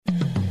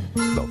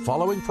The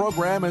following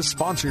program is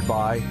sponsored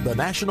by the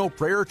National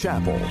Prayer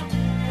Chapel.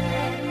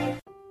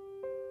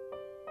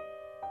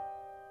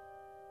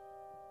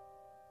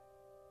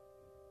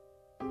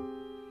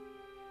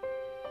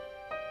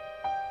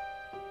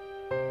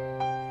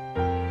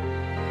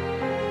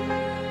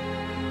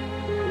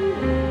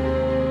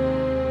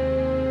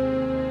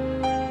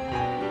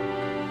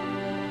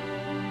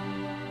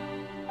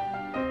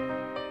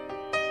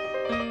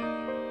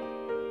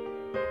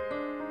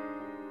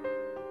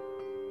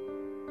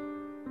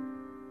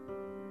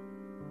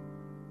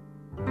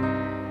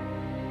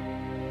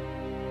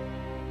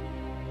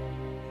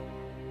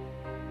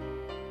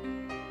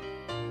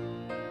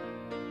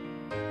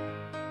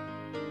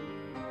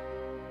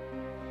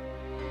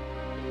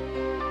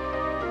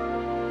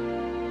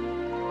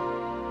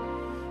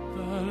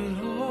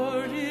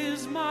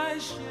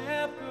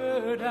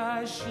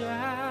 I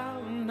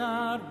shall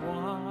not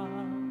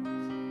want.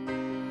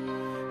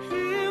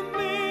 He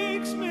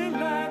makes me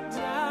lie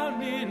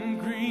down in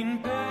green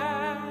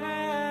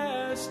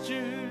pastures.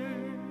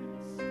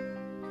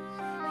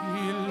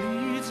 He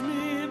leads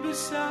me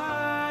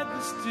beside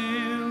the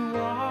still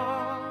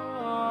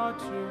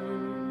waters.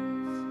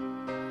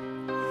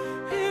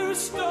 He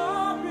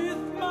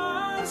restoreth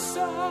my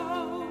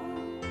soul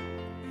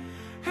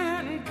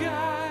and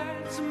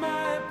guides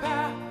my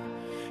path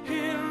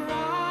in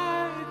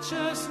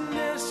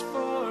righteousness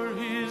for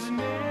his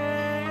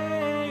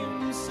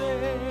name's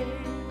sake.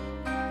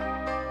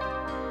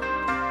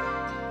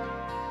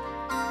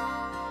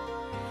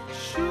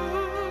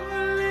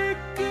 Surely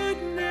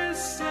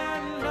goodness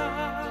and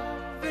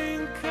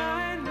loving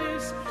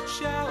kindness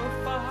shall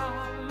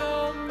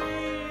follow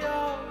me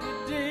all the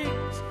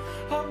days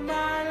of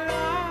my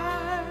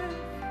life,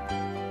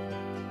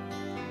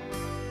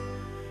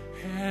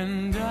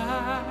 and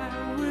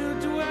I will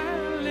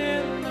dwell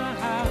in the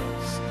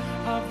house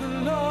of the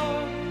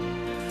Lord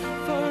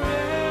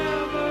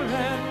forever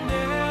and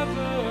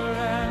ever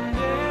and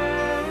ever.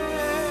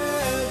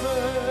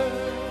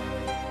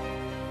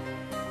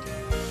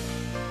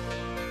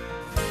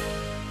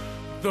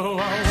 Though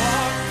I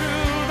walk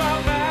through the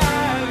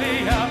valley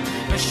of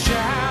the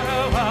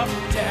shadow of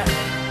death,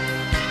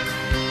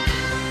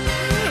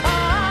 I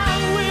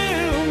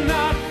will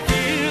not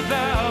fear,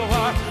 thou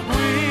art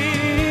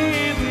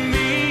with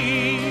me.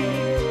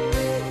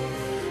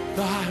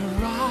 Thy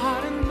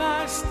rod and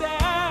thy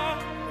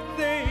staff,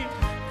 they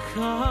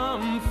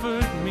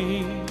comfort me.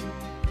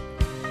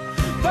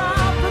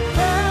 Thou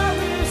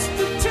preparest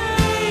the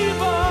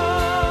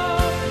table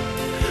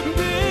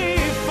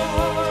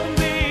before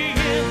me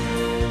in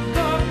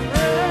the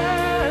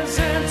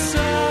presence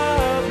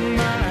of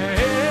my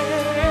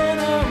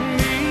enemies.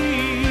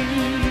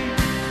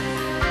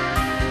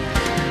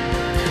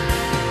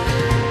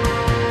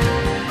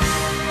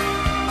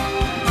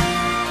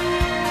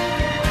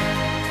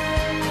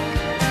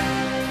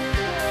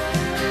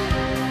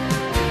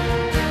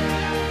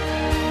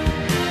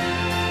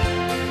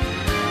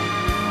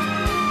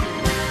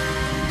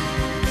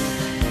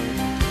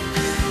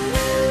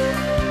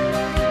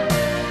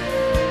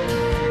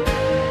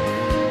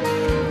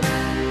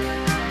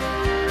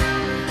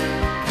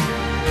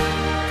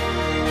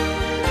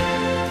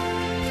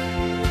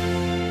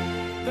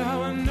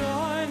 Thou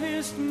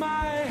anointest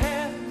my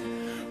head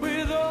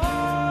with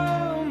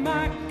oil,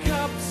 my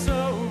cups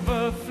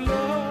overflowing.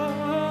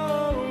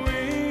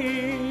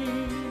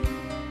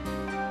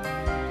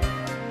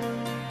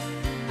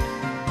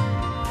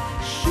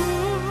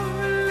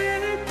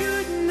 Surely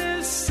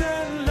goodness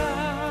and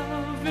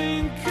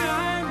loving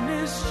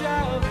kindness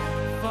shall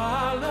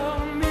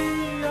follow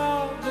me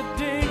all the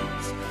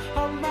days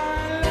of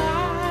my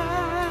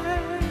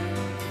life,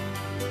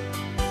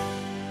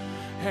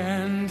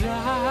 and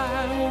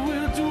I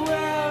will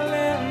dwell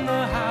in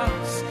the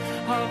house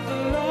of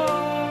the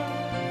Lord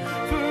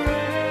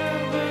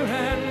forever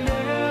and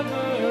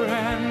ever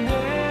and ever.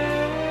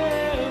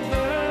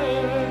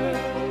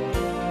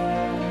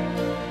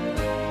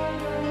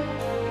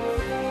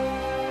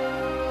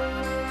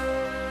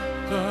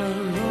 The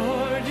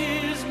Lord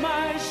is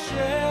my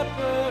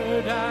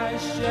shepherd, I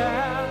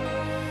shall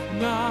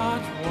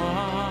not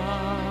want.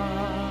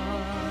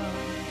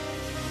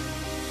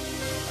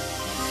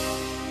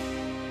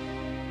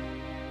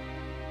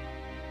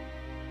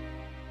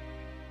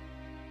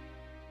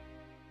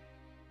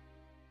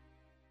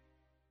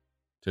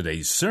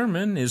 Today's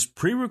sermon is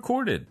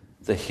pre-recorded.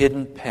 The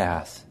hidden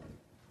path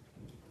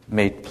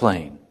made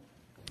plain.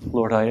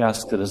 Lord, I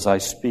ask that as I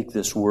speak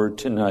this word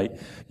tonight,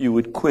 you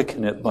would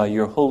quicken it by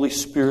your Holy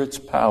Spirit's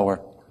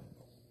power.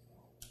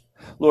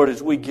 Lord,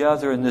 as we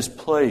gather in this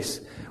place,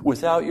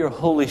 without your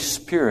Holy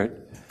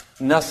Spirit,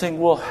 nothing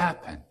will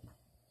happen.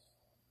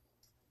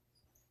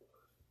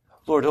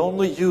 Lord,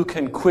 only you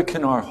can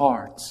quicken our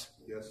hearts.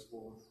 Yes,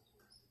 Lord.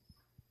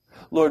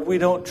 Lord, we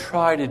don't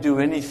try to do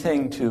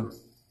anything to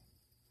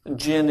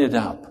gin it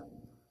up.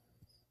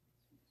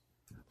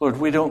 Lord,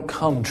 we don't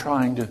come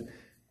trying to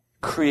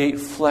create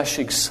flesh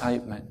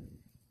excitement.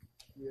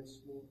 Yes,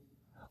 Lord.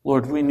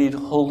 Lord, we need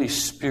Holy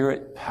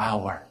Spirit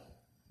power.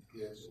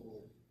 Yes,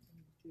 Lord.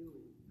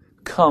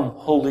 Come,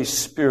 Holy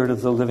Spirit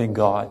of the living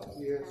God.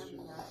 Yes.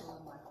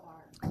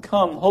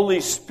 Come, Holy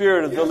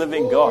Spirit of the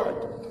living God.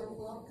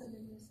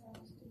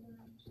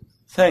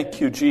 Thank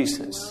you,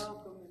 Jesus.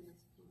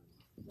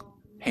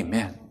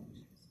 Amen.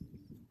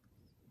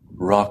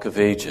 Rock of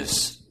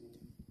Ages,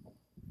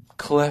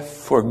 cleft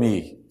for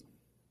me.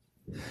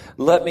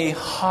 Let me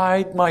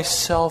hide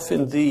myself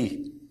in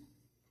thee.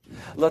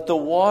 Let the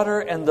water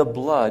and the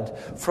blood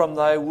from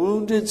thy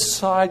wounded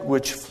side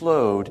which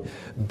flowed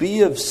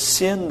be of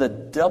sin the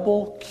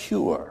double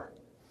cure.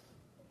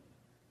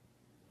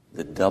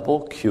 The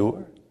double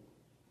cure?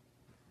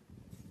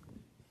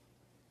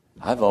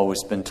 I've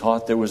always been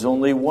taught there was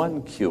only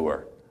one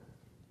cure.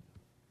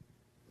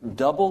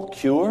 Double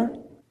cure?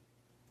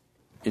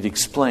 It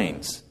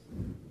explains.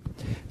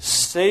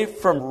 Save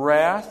from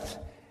wrath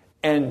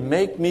and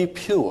make me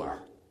pure.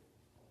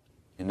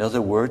 In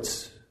other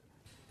words,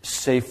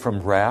 save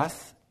from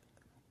wrath,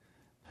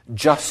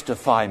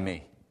 justify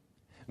me,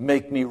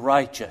 make me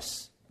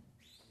righteous.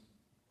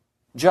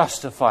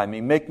 Justify me,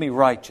 make me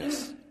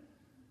righteous.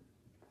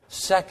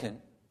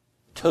 Second,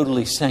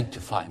 totally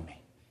sanctify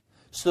me,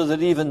 so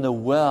that even the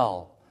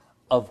well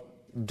of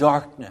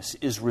darkness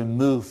is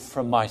removed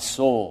from my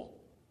soul.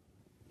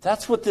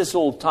 That's what this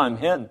old-time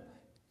hymn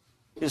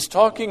is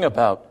talking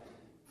about.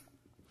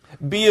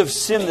 Be of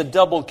sin the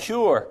double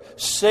cure,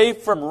 save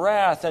from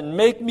wrath and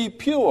make me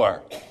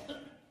pure.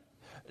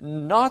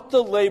 Not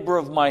the labor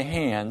of my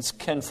hands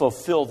can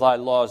fulfill thy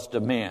law's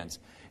demands.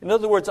 In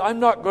other words, I'm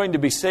not going to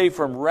be saved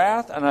from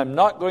wrath, and I'm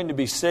not going to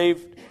be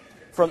saved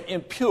from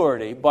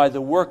impurity by the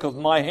work of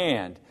my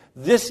hand.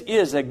 This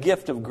is a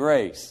gift of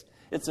grace.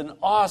 It's an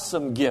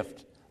awesome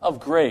gift of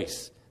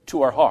grace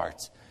to our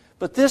hearts.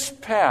 But this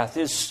path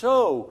is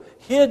so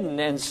hidden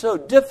and so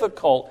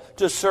difficult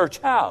to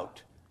search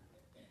out.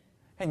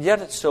 And yet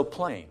it's so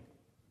plain,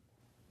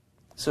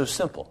 so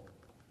simple.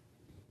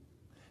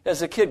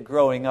 As a kid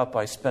growing up,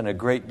 I spent a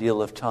great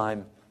deal of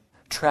time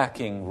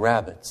tracking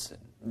rabbits,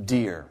 and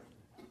deer,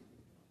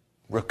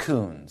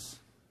 raccoons,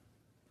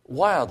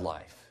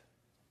 wildlife.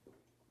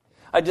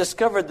 I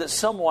discovered that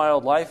some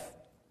wildlife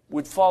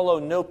would follow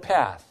no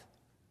path.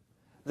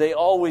 They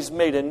always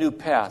made a new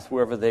path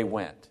wherever they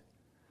went.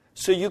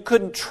 So you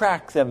couldn't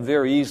track them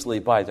very easily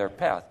by their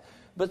path.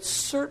 But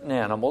certain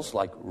animals,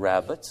 like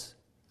rabbits,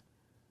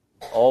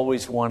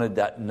 always wanted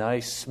that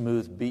nice,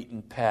 smooth,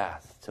 beaten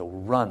path to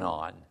run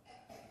on.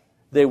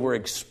 They were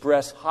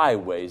express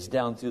highways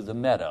down through the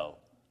meadow.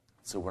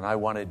 So when I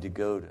wanted to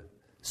go to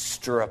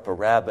stir up a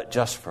rabbit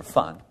just for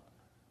fun,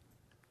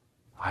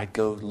 I'd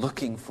go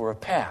looking for a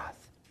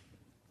path.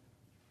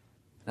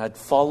 And I'd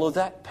follow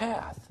that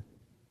path.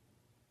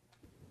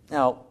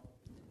 Now,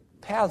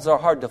 paths are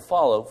hard to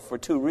follow for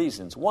two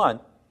reasons. One,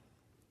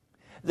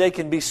 they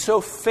can be so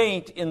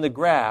faint in the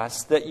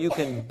grass that you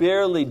can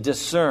barely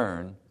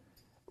discern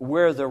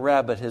where the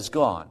rabbit has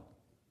gone.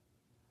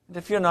 And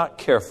if you're not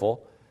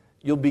careful,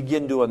 you'll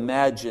begin to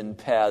imagine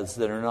paths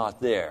that are not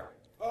there.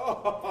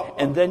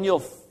 And then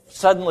you'll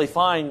suddenly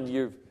find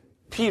you're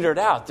petered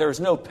out.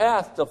 There's no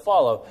path to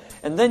follow.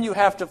 And then you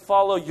have to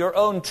follow your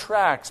own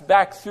tracks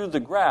back through the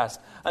grass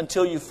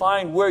until you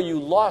find where you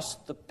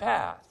lost the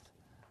path.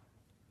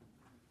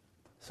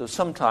 So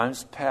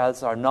sometimes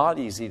paths are not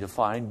easy to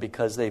find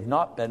because they've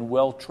not been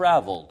well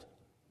traveled.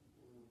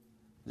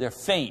 They're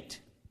faint.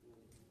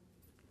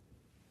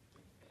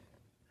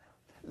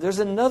 There's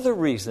another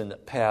reason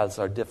that paths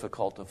are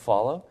difficult to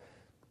follow.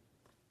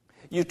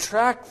 You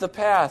track the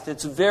path,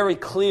 it's very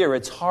clear,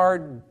 it's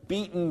hard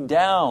beaten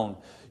down.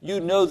 You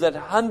know that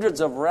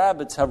hundreds of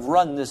rabbits have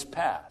run this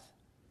path.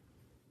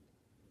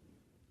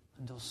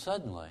 Until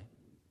suddenly,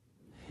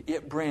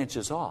 it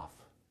branches off,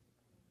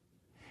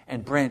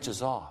 and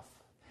branches off,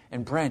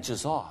 and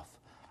branches off,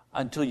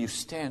 until you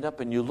stand up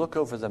and you look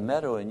over the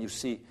meadow and you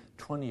see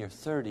 20 or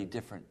 30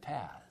 different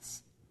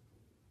paths.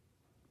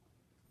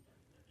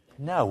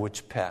 Now,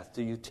 which path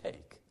do you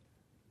take?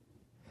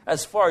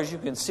 As far as you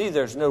can see,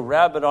 there's no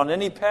rabbit on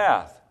any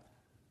path.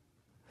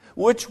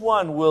 Which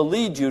one will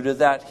lead you to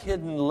that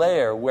hidden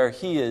lair where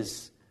he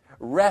is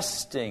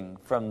resting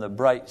from the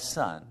bright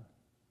sun?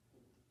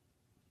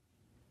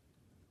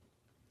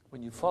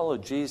 When you follow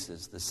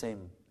Jesus, the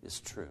same is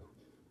true.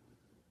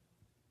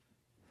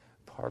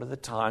 Part of the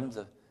time,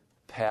 the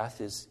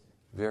path is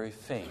very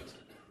faint,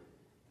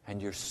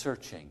 and you're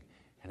searching,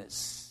 and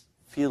it's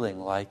feeling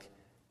like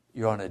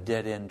you're on a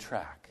dead-end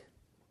track.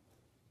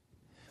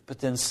 But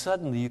then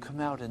suddenly you come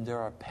out and there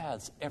are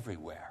paths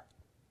everywhere.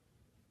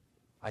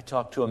 I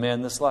talked to a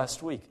man this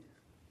last week.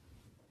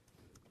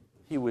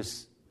 He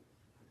was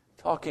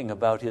talking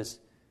about his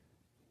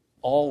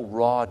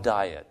all-raw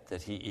diet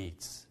that he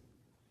eats.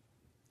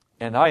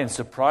 And I, in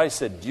surprise,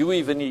 said, "Do you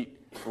even eat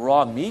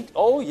raw meat?"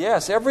 "Oh,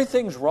 yes,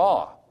 everything's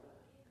raw."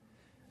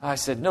 I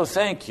said, "No,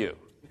 thank you."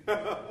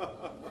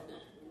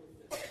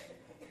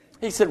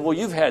 He said, "Well,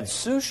 you've had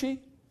sushi?"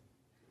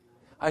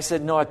 I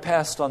said, "No, I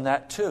passed on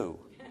that too."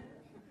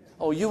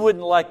 "Oh, you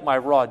wouldn't like my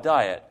raw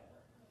diet."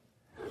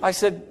 I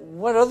said,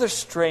 "What other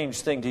strange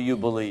thing do you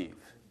believe?"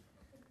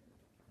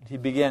 He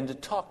began to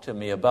talk to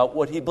me about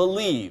what he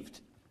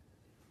believed.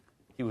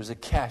 He was a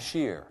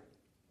cashier.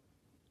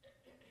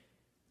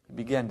 He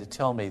began to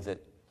tell me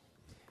that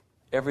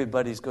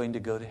everybody's going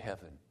to go to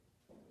heaven.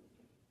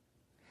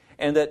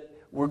 And that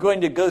we're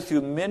going to go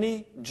through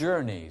many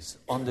journeys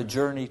on the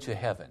journey to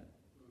heaven.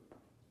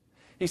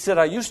 He said,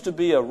 I used to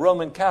be a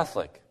Roman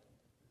Catholic,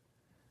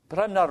 but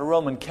I'm not a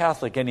Roman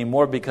Catholic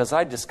anymore because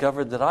I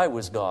discovered that I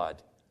was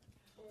God.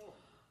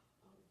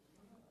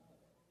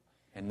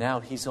 And now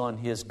he's on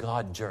his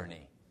God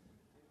journey.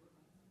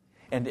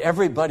 And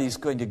everybody's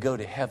going to go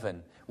to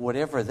heaven,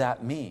 whatever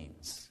that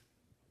means.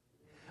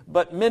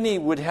 But many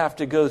would have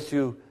to go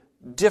through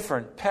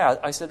different paths.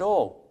 I said,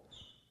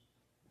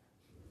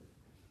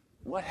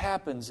 what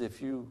happens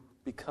if you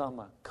become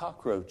a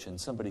cockroach and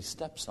somebody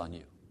steps on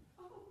you?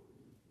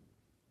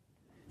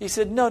 He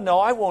said, no,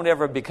 I won't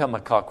ever become a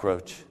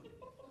cockroach.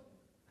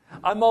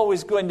 I'm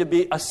always going to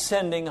be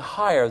ascending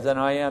higher than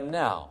I am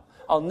now.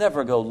 I'll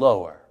never go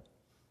lower.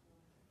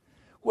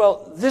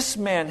 Well, this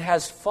man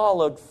has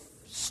followed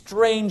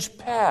strange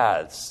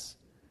paths.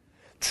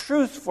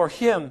 Truth for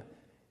him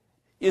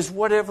is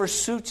whatever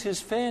suits his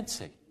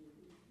fancy.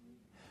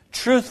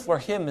 Truth for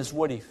him is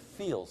what he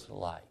feels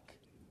like.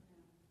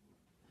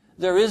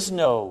 There is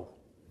no,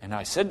 and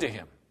I said to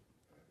him,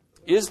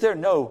 is there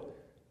no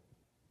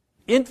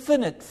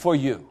infinite for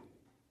you?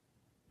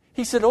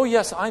 He said, oh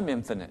yes, I'm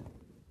infinite.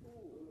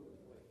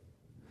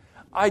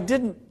 I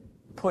didn't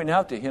point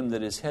out to him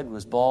that his head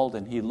was bald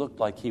and he looked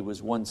like he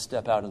was one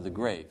step out of the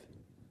grave.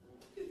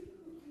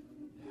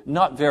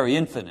 Not very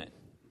infinite.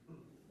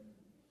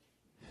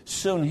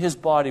 Soon his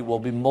body will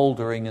be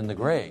moldering in the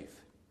grave.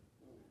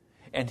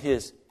 And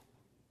his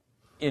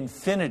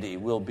infinity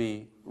will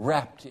be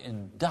wrapped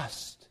in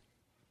dust.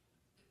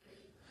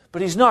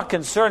 But he's not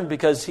concerned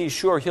because he's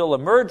sure he'll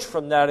emerge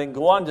from that and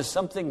go on to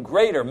something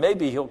greater.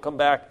 Maybe he'll come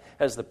back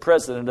as the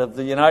President of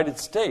the United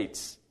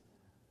States.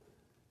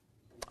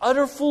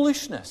 Utter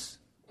foolishness.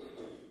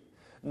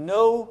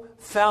 No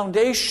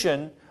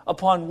foundation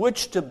upon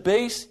which to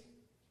base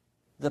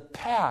the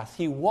path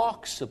he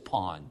walks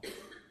upon.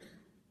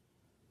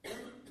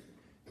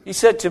 He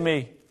said to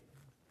me,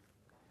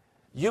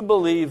 you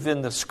believe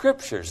in the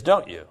Scriptures,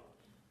 don't you?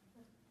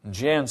 And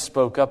Jan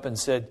spoke up and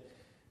said,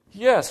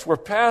 yes, we're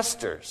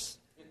pastors.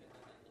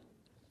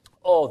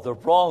 Oh, the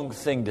wrong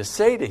thing to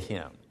say to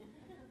him.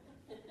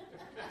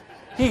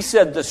 He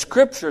said the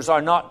Scriptures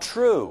are not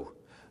true.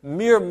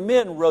 Mere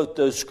men wrote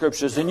those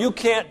Scriptures and you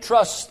can't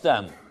trust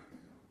them.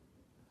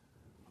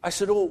 I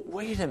said, oh,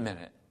 wait a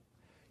minute.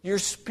 You're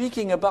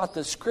speaking about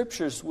the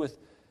Scriptures with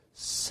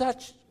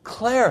such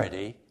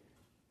clarity.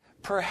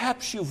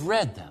 Perhaps you've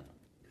read them.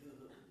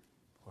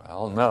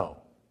 Well, no.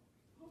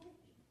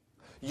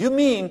 You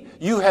mean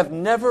you have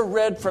never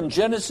read from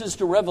Genesis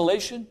to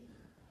Revelation?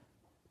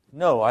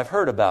 No, I've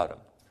heard about them.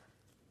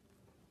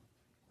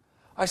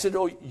 I said,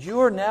 oh,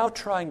 you're now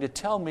trying to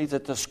tell me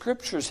that the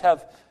Scriptures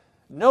have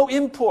no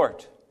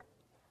import.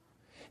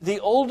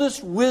 The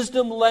oldest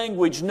wisdom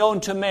language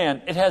known to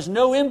man, it has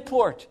no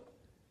import.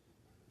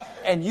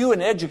 And you,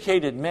 an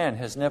educated man,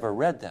 has never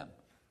read them.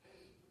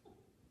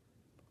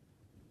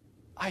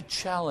 I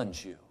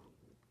challenge you.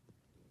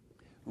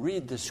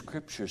 Read the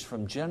Scriptures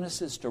from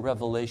Genesis to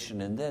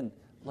Revelation and then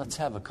let's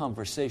have a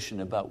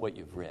conversation about what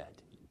you've read.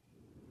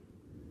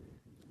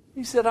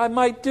 He said, I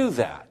might do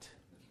that.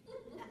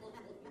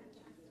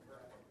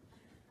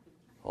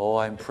 Oh,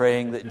 I'm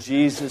praying that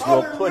Jesus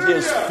will put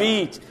his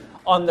feet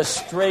on the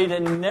straight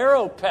and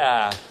narrow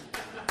path.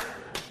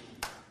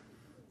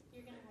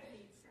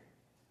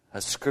 A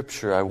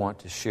scripture I want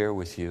to share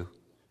with you,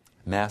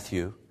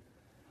 Matthew,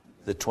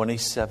 the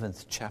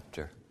 27th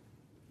chapter.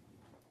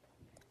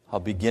 I'll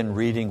begin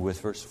reading with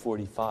verse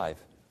 45.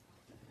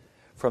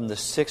 From the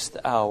 6th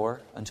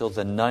hour until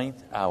the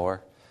 9th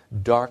hour,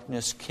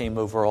 darkness came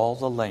over all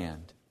the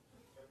land.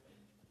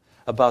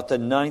 About the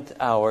 9th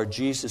hour,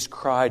 Jesus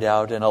cried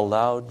out in a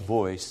loud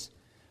voice,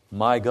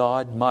 my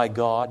God,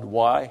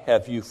 why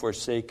have you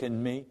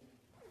forsaken me?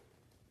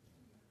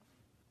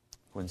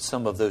 When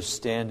some of those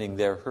standing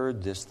there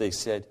heard this, they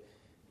said,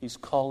 he's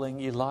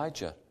calling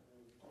Elijah.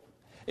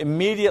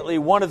 Immediately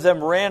one of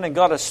them ran and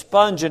got a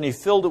sponge and he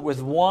filled it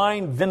with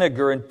wine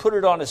vinegar and put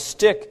it on a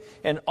stick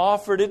and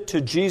offered it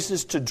to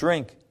Jesus to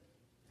drink.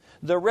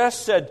 The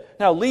rest said,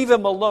 now leave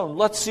him alone.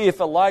 Let's see if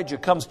Elijah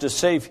comes to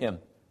save him.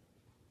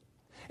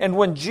 And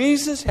when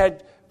Jesus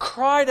had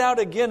cried out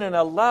again in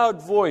a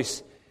loud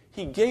voice,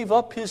 he gave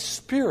up his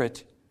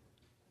spirit.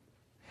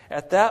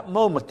 At that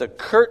moment, the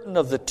curtain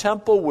of the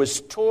temple was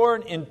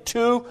torn in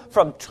two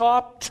from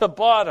top to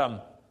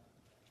bottom.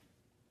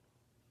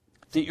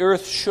 The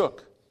earth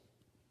shook.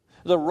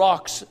 The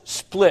rocks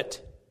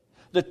split.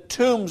 The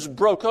tombs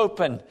broke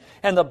open.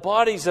 And the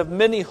bodies of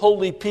many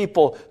holy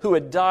people who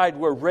had died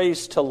were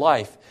raised to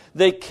life.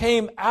 They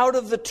came out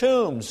of the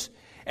tombs.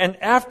 And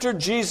after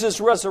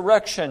Jesus'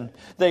 resurrection,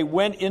 they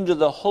went into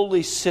the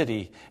holy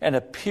city and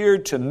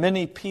appeared to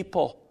many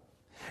people.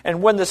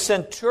 And when the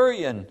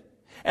centurion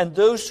and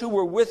those who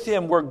were with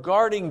him were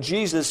guarding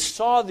Jesus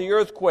saw the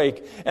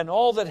earthquake and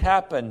all that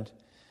happened,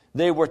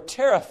 they were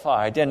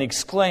terrified and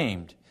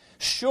exclaimed,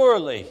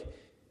 surely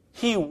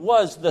He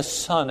was the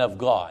Son of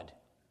God.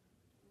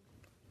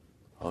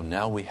 Oh,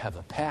 now we have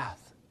a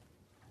path.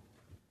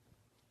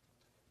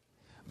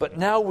 But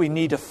now we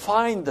need to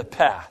find the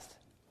path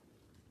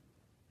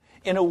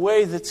in a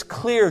way that's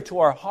clear to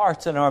our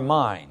hearts and our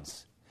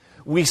minds.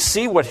 We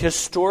see what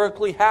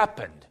historically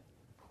happened.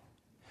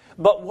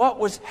 But what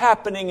was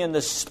happening in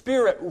the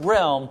spirit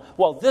realm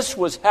while this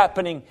was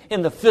happening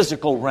in the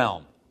physical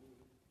realm?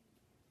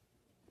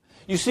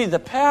 You see, the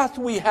path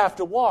we have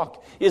to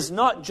walk is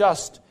not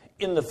just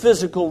in the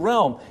physical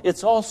realm,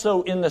 it's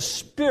also in the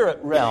spirit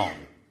realm.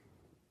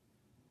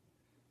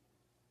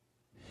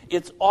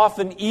 It's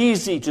often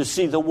easy to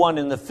see the one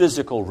in the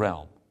physical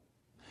realm.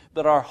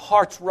 But our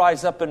hearts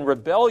rise up in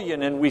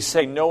rebellion and we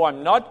say, no,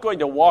 I'm not going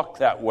to walk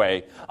that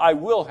way. I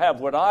will have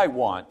what I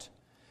want.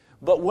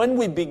 But when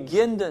we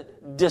begin to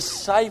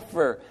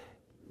decipher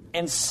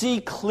and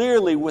see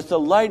clearly with the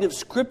light of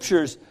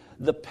Scriptures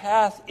the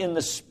path in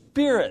the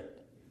Spirit,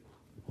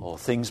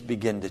 things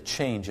begin to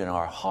change in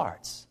our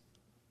hearts.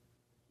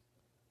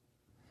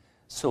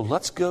 So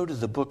let's go to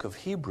the book of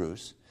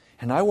Hebrews.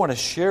 And I want to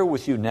share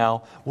with you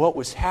now what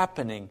was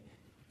happening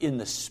in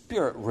the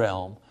spirit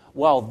realm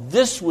while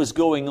this was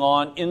going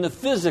on in the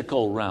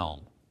physical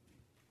realm.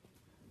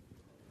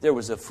 There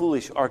was a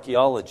foolish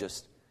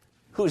archaeologist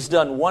who's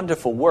done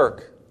wonderful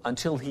work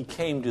until he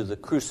came to the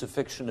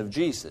crucifixion of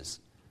Jesus.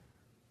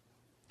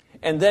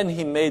 And then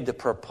he made the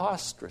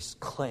preposterous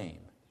claim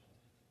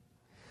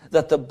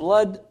that the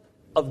blood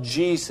of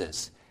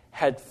Jesus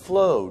had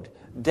flowed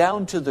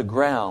down to the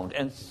ground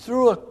and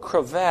through a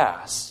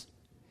crevasse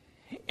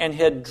and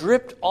had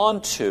dripped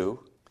onto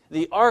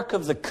the Ark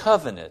of the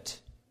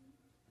Covenant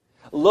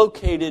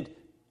located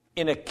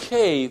in a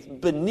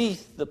cave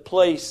beneath the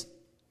place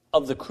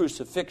of the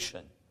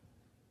crucifixion.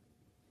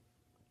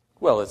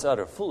 Well, it's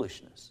utter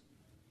foolishness.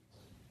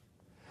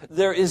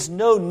 There is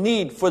no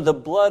need for the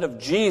blood of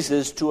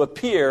Jesus to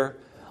appear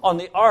on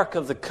the Ark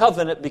of the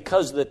Covenant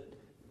because the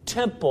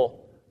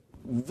temple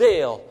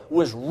veil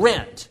was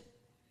rent.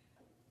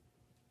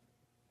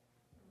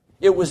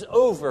 It was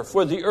over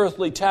for the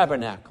earthly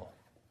tabernacle.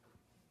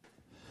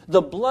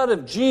 The blood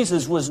of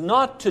Jesus was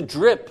not to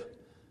drip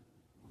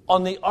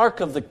on the Ark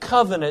of the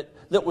Covenant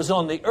that was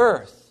on the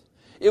earth.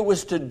 It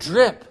was to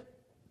drip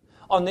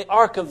on the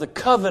Ark of the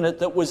Covenant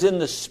that was in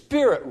the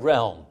spirit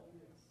realm,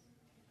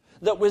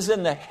 that was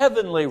in the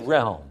heavenly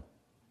realm.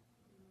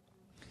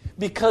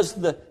 Because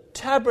the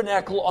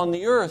tabernacle on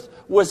the earth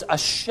was a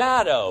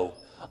shadow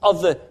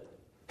of the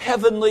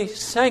heavenly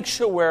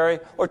sanctuary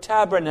or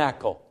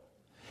tabernacle.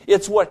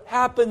 It's what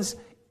happens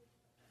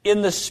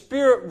in the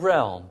spirit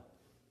realm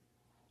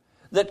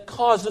that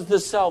causes the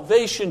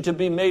salvation to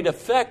be made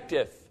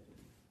effective.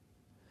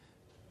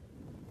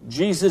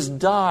 Jesus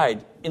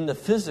died in the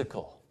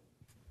physical,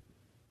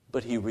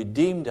 but He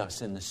redeemed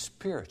us in the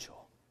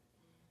spiritual.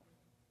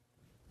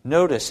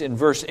 Notice in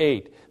verse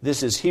 8,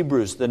 this is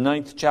Hebrews, the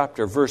 9th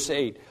chapter, verse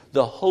 8.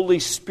 The Holy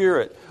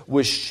Spirit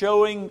was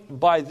showing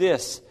by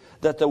this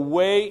that the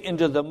way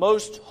into the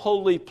most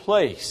holy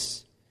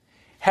place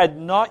had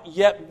not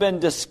yet been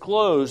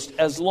disclosed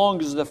as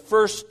long as the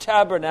first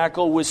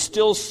tabernacle was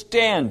still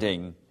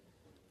standing.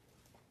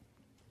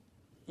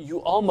 You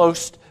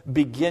almost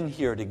begin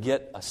here to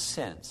get a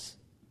sense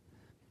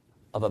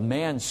of a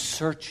man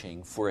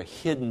searching for a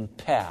hidden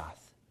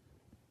path.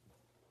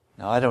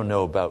 Now, I don't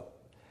know about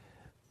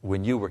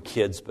when you were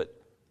kids, but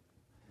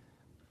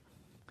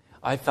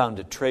I found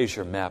a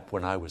treasure map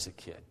when I was a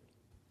kid.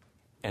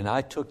 And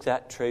I took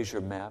that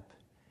treasure map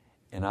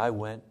and I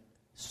went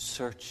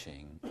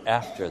searching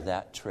after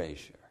that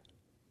treasure.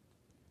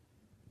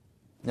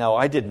 Now,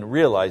 I didn't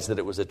realize that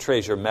it was a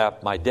treasure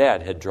map my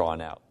dad had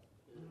drawn out.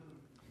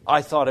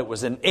 I thought it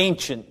was an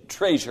ancient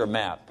treasure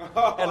map,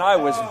 and I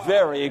was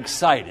very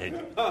excited.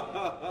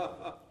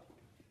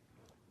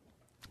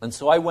 And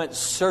so I went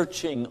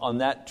searching on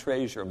that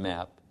treasure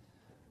map.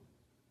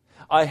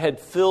 I had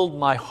filled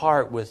my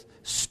heart with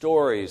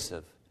stories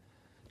of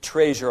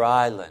Treasure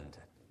Island,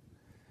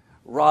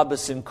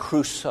 Robinson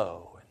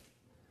Crusoe,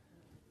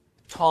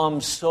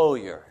 Tom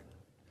Sawyer,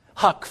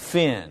 Huck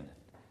Finn.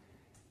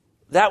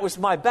 That was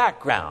my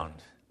background.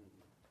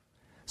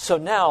 So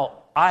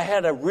now I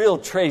had a real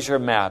treasure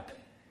map,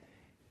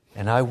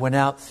 and I went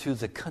out through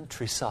the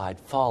countryside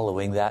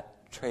following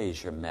that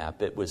treasure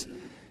map. It was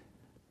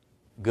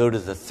go to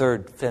the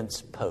third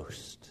fence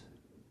post,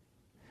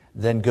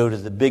 then go to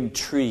the big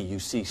tree you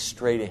see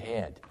straight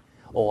ahead.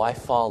 I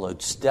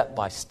followed step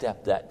by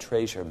step that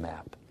treasure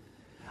map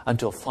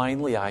until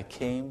finally I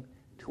came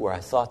to where I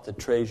thought the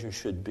treasure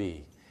should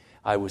be.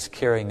 I was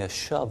carrying a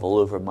shovel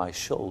over my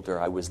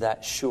shoulder. I was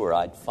that sure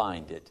I'd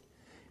find it.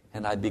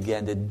 And I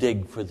began to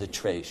dig for the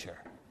treasure.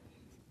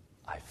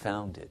 I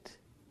found it.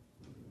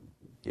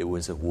 It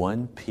was a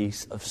one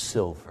piece of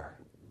silver.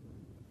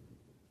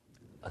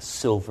 A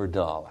silver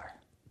dollar.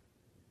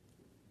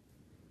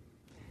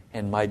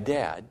 And my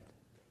dad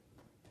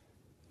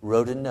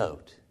wrote a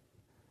note.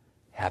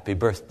 Happy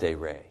birthday,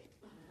 Ray.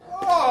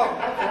 Oh,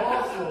 that's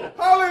awesome.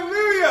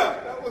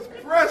 Hallelujah. That was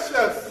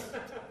precious.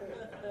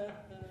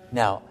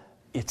 Now,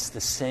 it's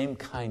the same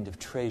kind of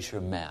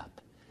treasure map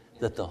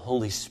that the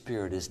Holy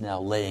Spirit is now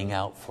laying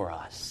out for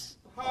us.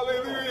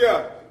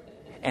 Hallelujah.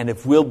 And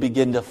if we'll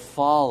begin to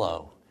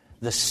follow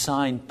the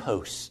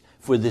signposts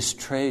for this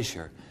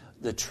treasure,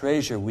 the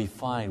treasure we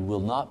find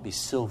will not be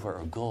silver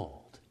or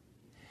gold.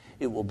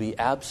 It will be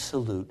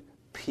absolute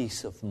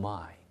peace of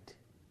mind.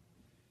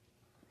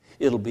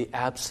 It'll be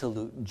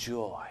absolute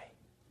joy.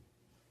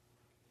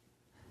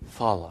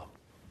 Follow.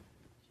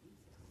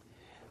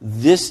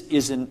 This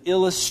is an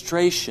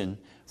illustration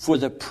for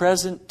the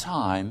present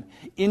time,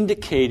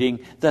 indicating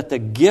that the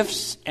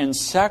gifts and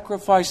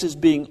sacrifices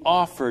being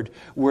offered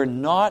were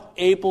not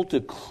able to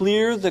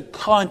clear the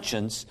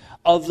conscience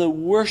of the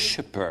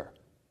worshiper.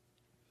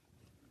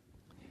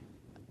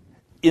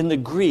 In the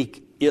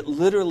Greek, it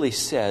literally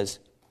says,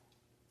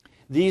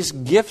 these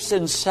gifts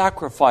and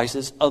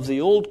sacrifices of the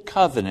old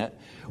covenant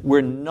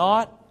were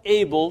not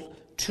able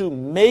to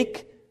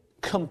make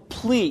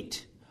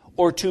complete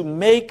or to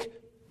make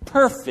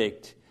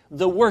perfect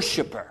the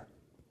worshiper.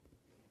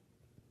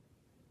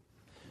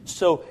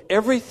 So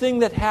everything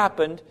that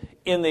happened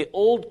in the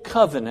old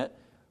covenant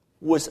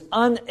was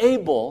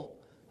unable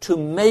to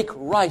make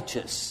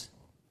righteous.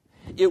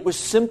 It was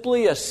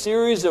simply a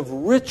series of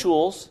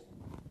rituals,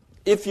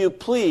 if you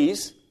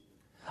please,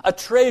 a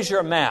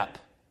treasure map.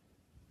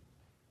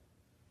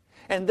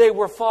 And they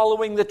were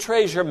following the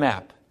treasure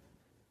map.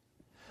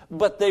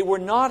 But they were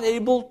not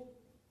able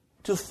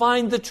to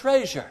find the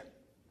treasure.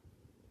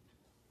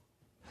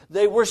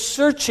 They were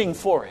searching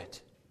for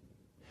it.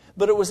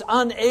 But it was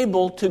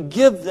unable to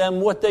give them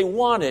what they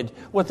wanted.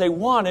 What they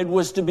wanted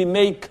was to be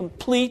made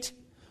complete,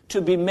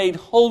 to be made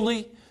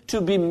holy,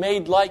 to be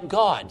made like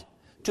God,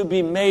 to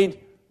be made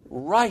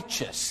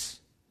righteous.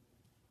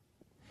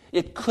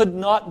 It could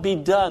not be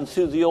done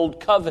through the old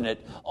covenant.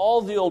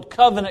 All the old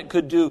covenant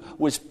could do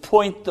was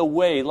point the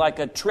way like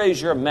a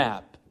treasure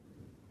map.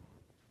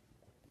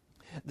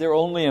 They're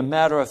only a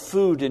matter of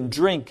food and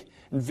drink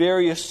and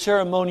various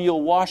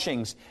ceremonial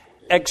washings,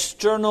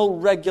 external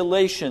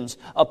regulations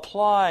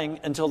applying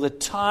until the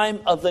time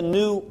of the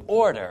new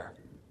order.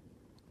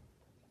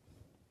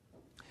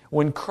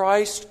 When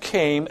Christ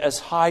came as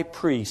high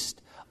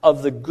priest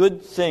of the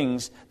good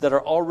things that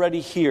are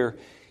already here,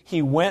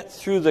 He went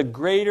through the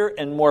greater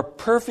and more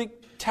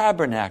perfect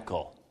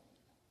tabernacle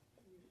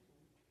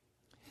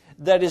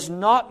that is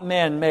not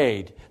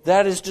man-made.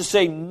 That is to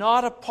say,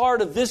 not a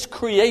part of this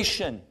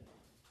creation.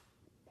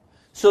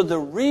 So the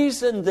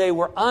reason they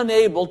were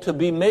unable to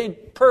be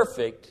made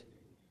perfect,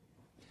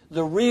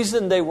 the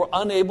reason they were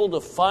unable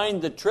to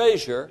find the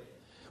treasure,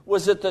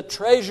 was that the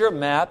treasure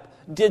map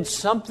did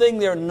something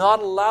they're not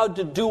allowed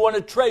to do on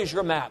a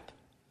treasure map.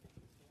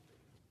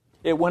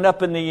 It went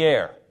up in the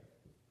air.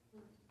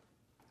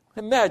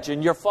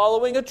 Imagine you're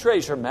following a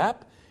treasure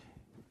map,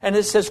 and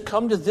it says,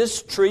 come to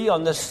this tree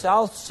on the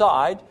south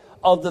side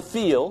of the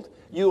field.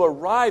 You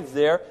arrive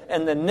there,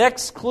 and the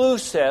next clue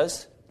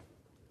says,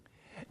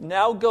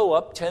 now go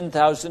up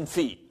 10,000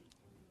 feet.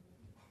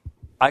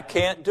 I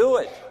can't do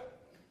it.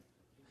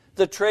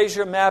 The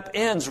treasure map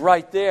ends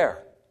right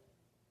there.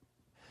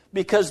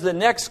 Because the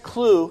next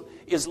clue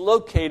is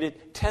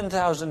located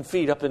 10,000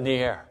 feet up in the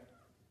air.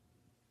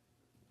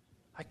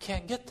 I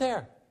can't get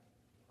there.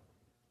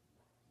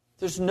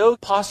 There's no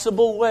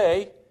possible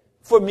way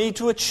for me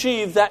to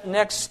achieve that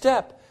next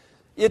step.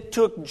 It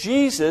took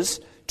Jesus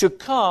to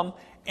come,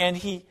 and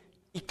He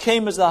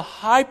came as a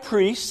high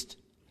priest.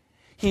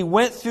 He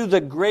went through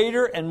the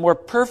greater and more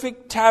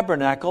perfect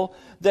tabernacle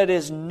that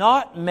is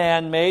not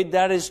man-made,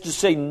 that is to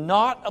say,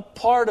 not a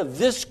part of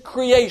this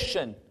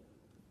creation.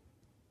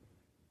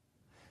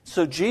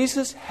 So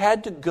Jesus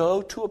had to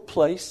go to a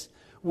place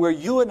where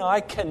you and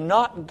I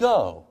cannot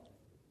go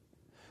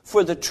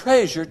for the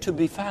treasure to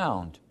be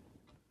found.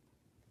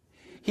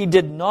 He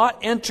did not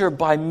enter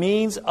by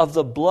means of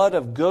the blood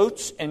of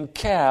goats and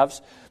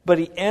calves, but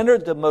He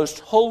entered the most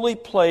holy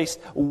place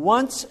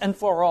once and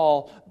for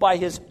all by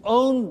His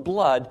own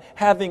blood,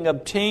 having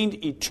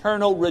obtained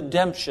eternal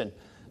redemption.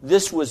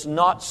 This was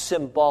not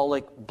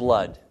symbolic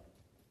blood.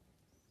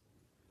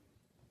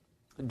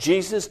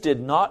 Jesus did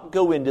not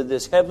go into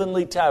this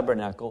heavenly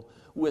tabernacle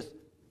with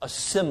a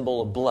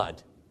symbol of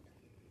blood.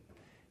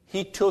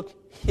 He took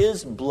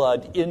His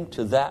blood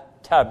into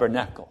that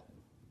tabernacle.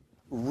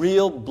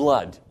 Real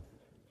blood.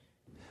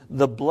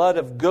 The blood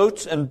of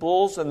goats and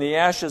bulls and the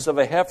ashes of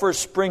a heifer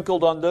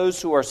sprinkled on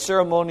those who are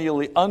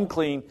ceremonially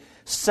unclean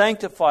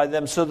sanctify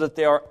them so that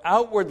they are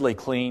outwardly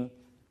clean.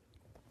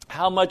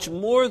 How much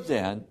more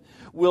then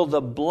will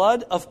the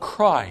blood of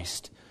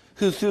Christ,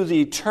 who through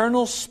the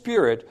eternal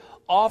Spirit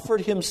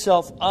offered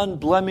Himself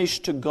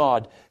unblemished to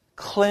God,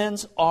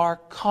 cleanse our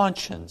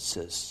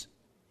consciences?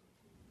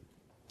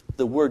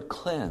 The word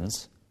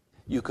cleanse,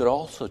 you could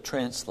also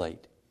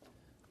translate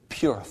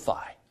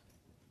purify.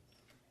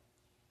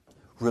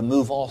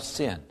 Remove all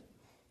sin.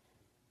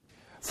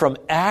 From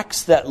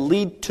acts that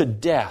lead to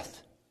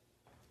death.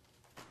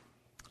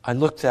 I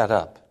looked that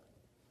up.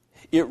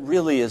 It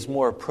really is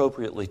more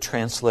appropriately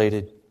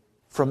translated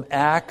from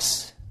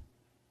acts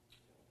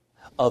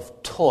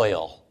of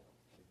toil.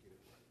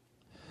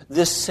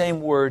 This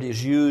same word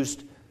is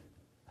used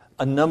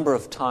a number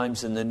of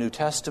times in the New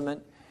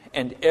Testament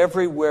and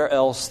everywhere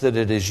else that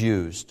it is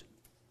used.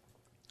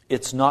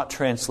 It's not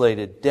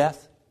translated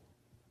death.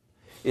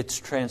 It's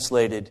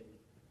translated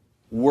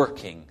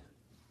working,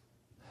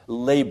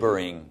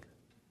 laboring,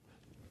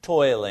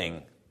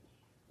 toiling.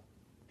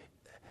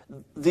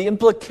 The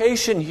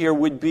implication here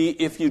would be,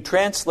 if you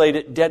translate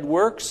it dead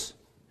works,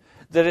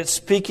 that it's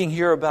speaking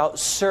here about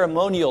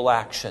ceremonial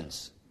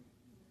actions.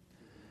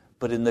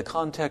 But in the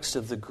context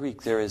of the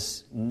Greek, there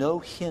is no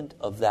hint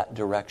of that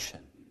direction.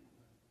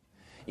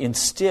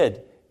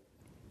 Instead,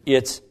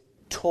 it's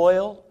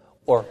toil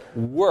or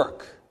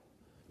work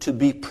to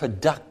be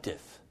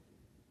productive.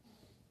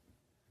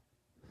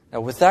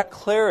 Now, with that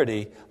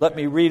clarity, let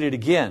me read it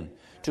again.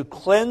 To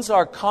cleanse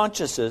our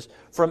consciences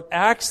from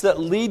acts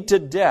that lead to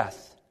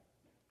death,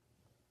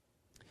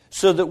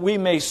 so that we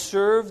may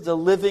serve the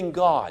living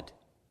God.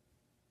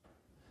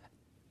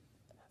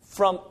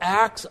 From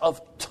acts of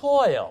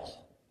toil.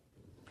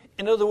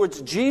 In other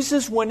words,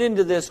 Jesus went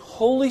into this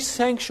holy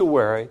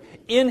sanctuary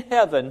in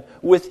heaven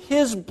with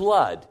His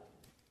blood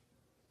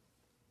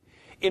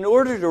in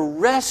order to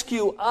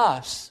rescue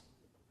us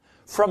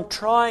from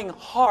trying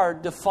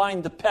hard to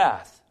find the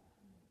path,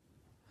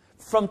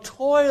 from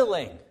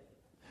toiling,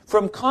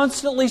 from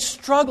constantly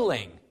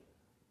struggling,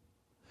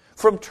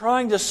 from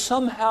trying to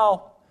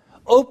somehow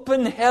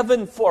open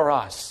heaven for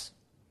us.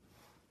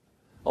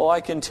 Oh,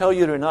 I can tell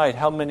you tonight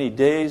how many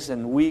days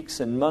and weeks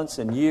and months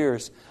and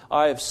years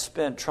I have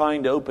spent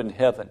trying to open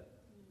heaven.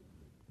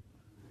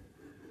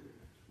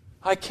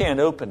 I can't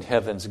open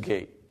heaven's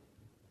gate.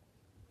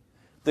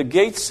 The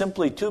gate's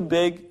simply too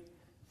big,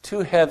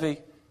 too heavy,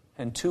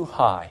 and too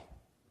high.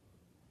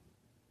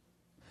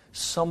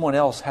 Someone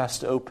else has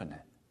to open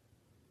it.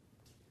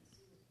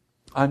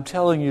 I'm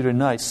telling you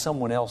tonight,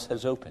 someone else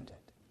has opened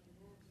it.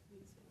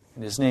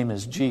 And His name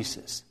is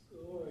Jesus.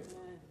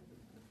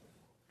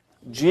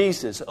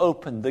 Jesus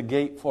opened the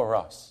gate for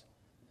us.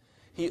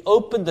 He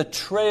opened the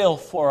trail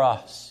for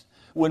us.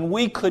 When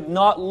we could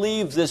not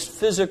leave this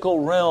physical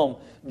realm,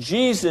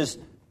 Jesus,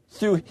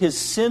 through His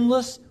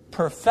sinless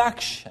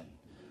perfection,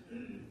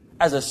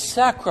 as a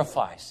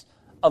sacrifice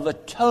of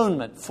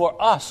atonement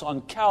for us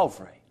on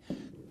Calvary,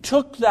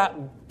 took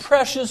that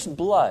precious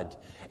blood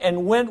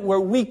and went where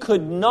we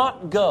could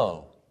not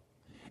go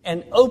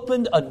and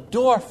opened a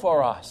door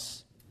for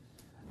us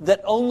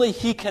that only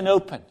He can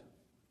open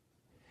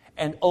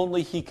and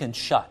only He can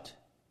shut.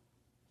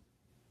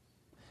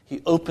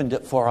 He opened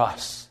it for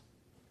us.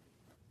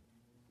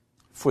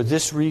 For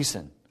this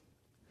reason,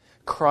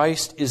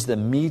 Christ is the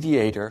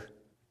mediator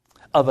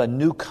of a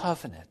new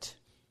covenant,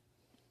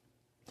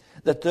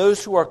 that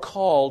those who are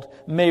called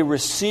may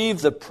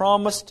receive the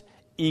promised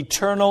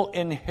eternal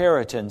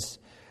inheritance,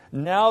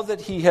 now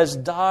that He has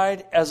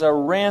died as a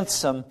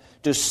ransom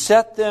to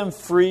set them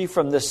free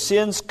from the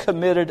sins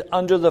committed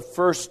under the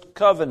first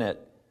covenant.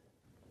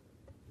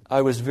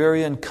 I was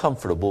very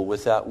uncomfortable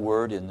with that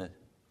word in the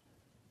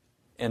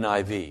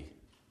NIV.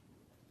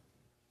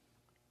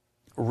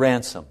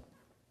 Ransom.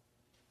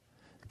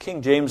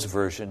 King James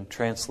Version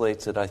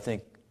translates it, I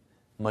think,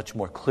 much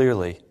more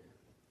clearly.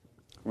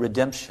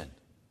 Redemption.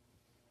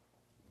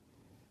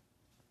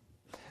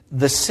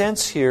 The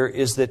sense here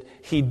is that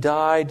He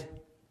died.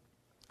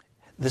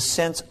 The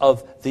sense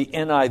of the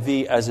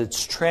NIV as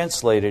it's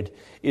translated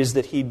is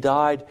that He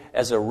died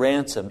as a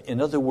ransom. In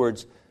other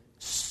words,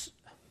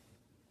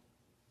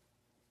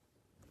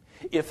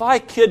 if I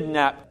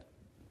kidnap,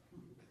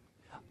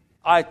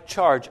 I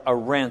charge a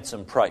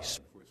ransom price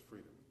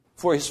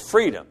for his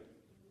freedom.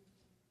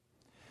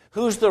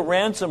 Who's the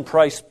ransom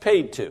price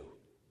paid to?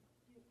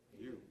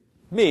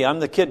 Me, I'm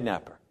the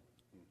kidnapper.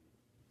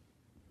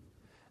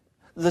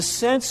 The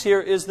sense here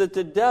is that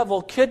the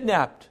devil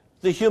kidnapped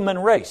the human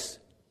race.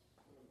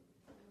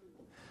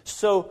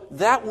 So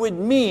that would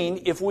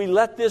mean, if we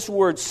let this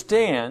word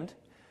stand,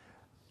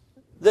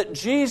 that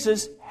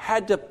Jesus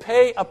had to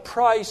pay a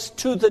price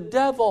to the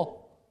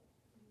devil.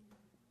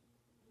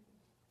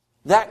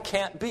 That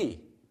can't be.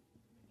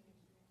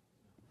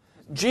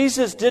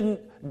 Jesus didn't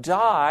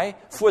die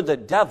for the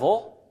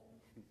devil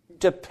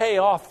to pay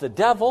off the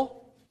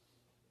devil.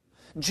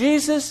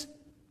 Jesus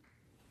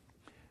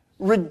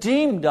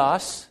redeemed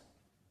us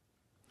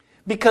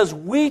because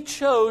we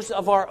chose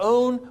of our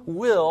own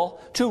will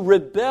to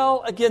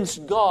rebel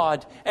against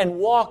God and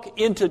walk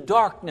into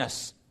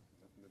darkness.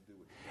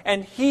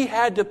 And He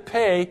had to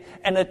pay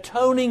an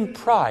atoning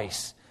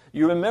price.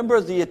 You remember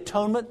the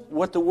atonement,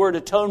 what the word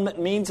atonement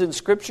means in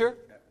Scripture?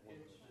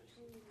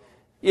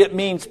 It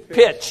means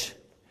pitch.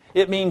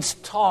 It means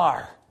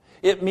tar.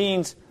 It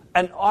means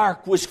an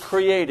ark was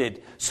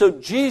created. So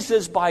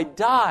Jesus, by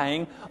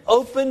dying,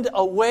 opened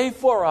a way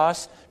for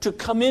us to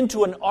come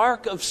into an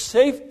ark of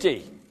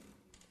safety.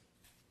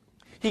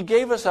 He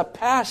gave us a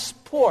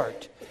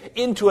passport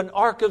into an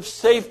ark of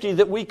safety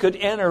that we could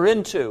enter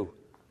into.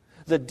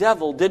 The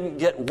devil didn't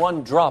get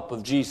one drop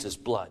of Jesus'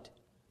 blood.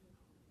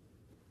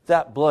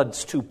 That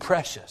blood's too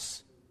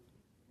precious.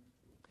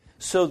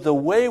 So the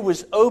way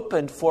was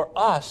opened for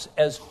us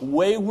as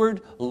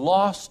wayward,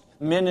 lost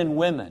men and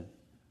women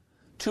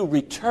to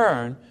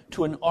return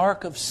to an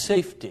ark of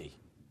safety.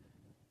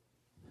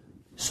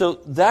 So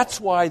that's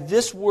why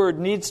this word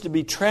needs to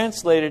be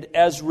translated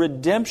as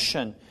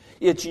redemption.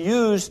 It's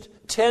used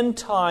 10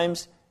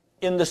 times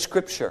in the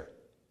Scripture,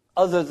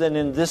 other than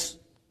in this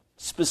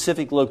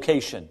specific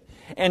location.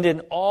 And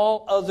in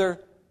all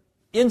other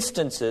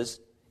instances,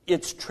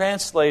 it's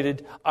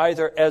translated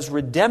either as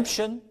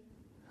redemption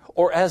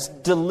or as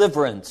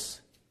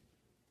deliverance.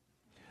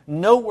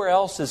 Nowhere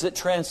else is it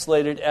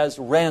translated as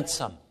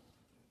ransom.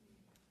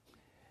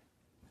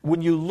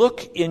 When you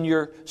look in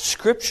your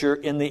Scripture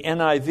in the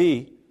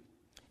NIV,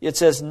 it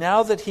says,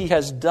 now that he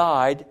has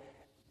died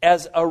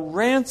as a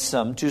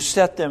ransom to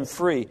set them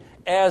free.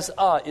 As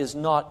a is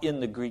not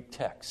in the Greek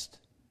text.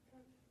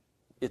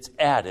 It's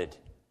added.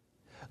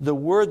 The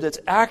word that's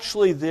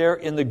actually there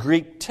in the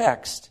Greek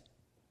text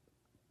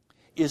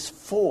is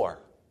for.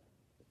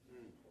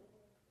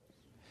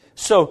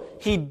 So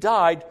he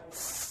died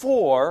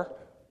for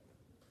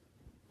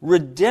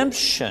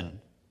redemption,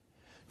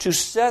 to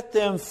set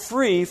them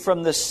free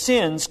from the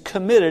sins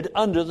committed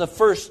under the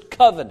first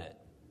covenant.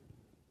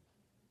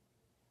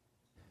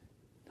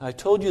 I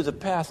told you the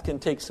path can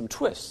take some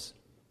twists.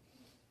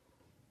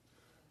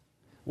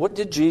 What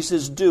did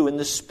Jesus do in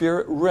the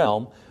spirit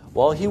realm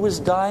while he was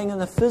dying in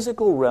the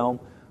physical realm?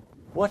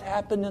 What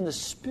happened in the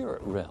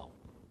spirit realm?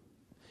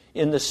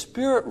 In the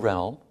spirit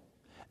realm,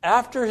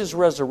 after his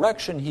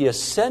resurrection, he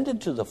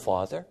ascended to the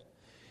Father.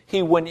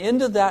 He went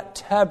into that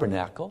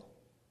tabernacle.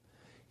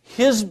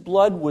 His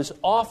blood was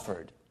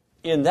offered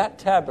in that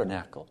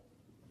tabernacle.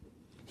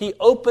 He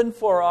opened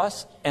for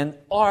us an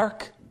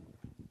ark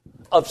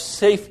of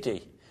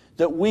safety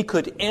that we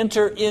could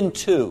enter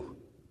into.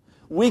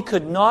 We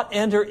could not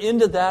enter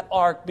into that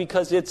ark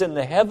because it's in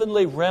the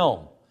heavenly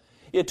realm.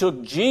 It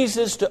took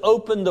Jesus to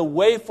open the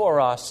way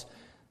for us.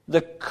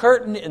 The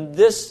curtain in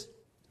this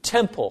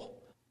temple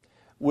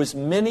was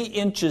many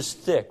inches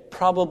thick,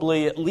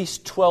 probably at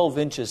least 12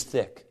 inches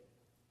thick.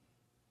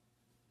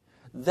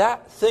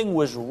 That thing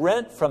was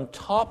rent from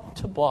top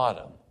to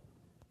bottom.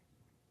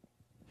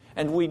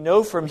 And we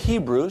know from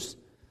Hebrews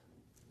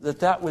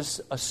that that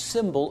was a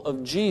symbol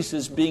of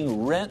Jesus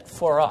being rent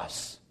for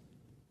us.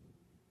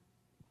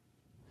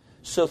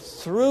 So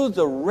through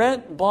the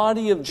rent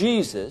body of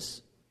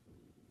Jesus,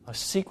 a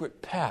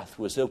secret path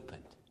was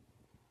opened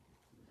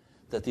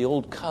that the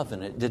old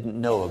covenant didn't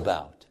know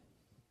about.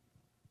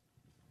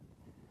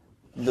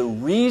 The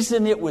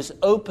reason it was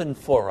open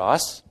for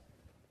us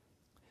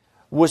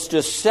was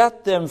to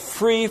set them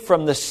free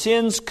from the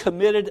sins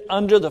committed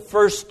under the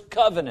first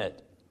covenant,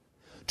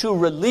 to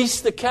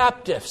release the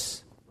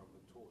captives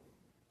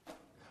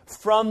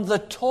from the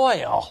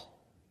toil,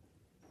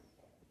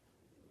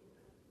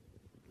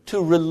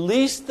 to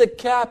release the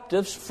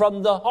captives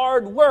from the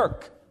hard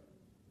work.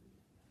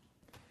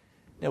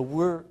 Now,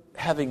 we're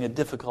having a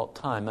difficult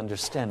time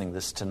understanding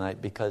this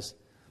tonight because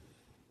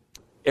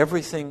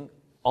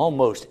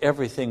almost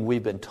everything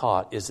we've been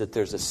taught is that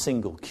there's a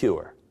single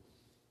cure.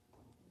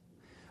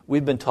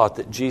 We've been taught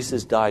that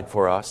Jesus died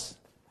for us,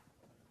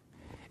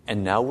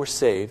 and now we're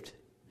saved,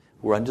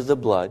 we're under the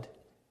blood,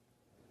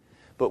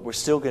 but we're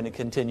still going to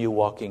continue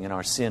walking in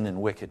our sin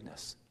and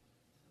wickedness.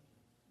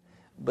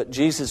 But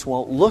Jesus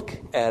won't look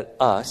at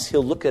us,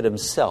 he'll look at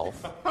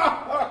himself.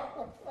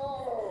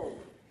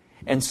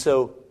 And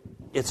so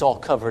it's all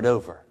covered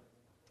over.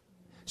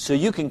 So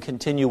you can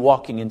continue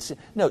walking in sin.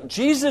 No,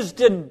 Jesus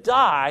didn't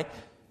die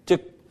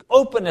to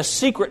open a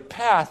secret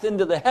path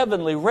into the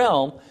heavenly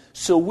realm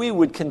so we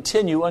would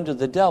continue under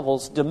the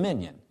devil's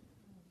dominion.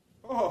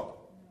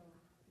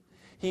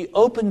 He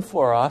opened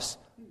for us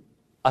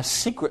a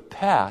secret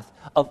path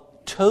of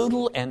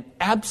total and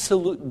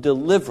absolute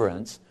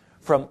deliverance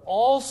from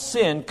all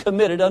sin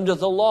committed under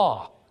the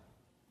law.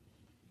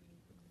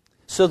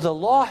 So the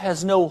law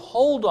has no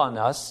hold on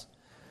us,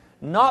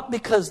 not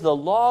because the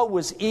law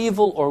was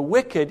evil or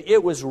wicked,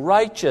 it was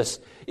righteous.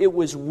 It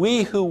was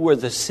we who were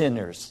the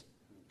sinners.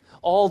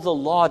 All the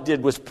law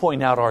did was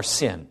point out our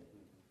sin.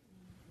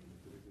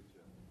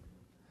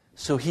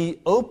 So he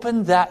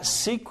opened that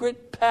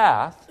secret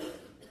path.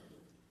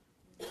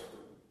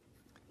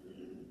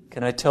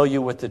 Can I tell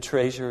you what the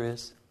treasure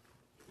is?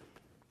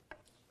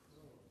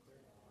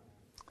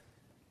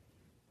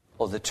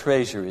 Oh, the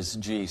treasure is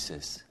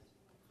Jesus.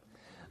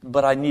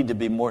 But I need to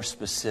be more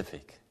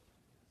specific.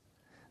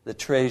 The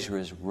treasure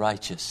is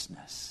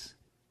righteousness.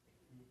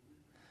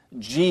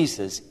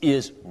 Jesus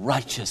is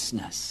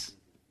righteousness.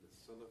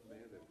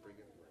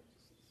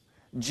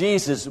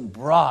 Jesus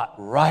brought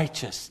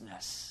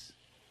righteousness.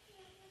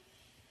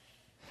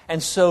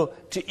 And so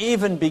to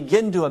even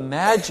begin to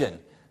imagine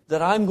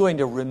that I'm going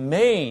to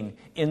remain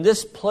in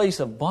this place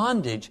of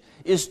bondage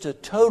is to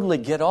totally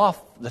get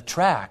off the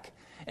track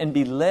and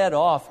be led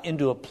off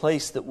into a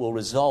place that will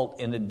result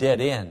in a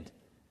dead end.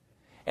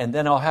 And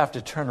then I'll have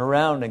to turn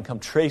around and come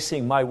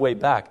tracing my way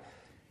back.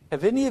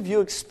 Have any of you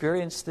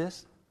experienced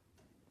this?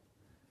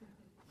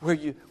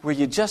 where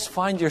you just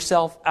find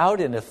yourself out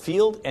in a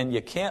field and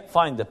you can't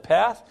find the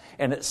path,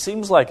 and it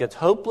seems like it's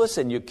hopeless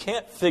and you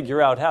can't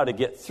figure out how to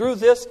get through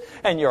this,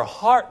 and your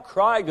heart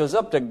cry goes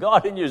up to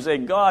God and you say,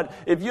 God,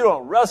 if you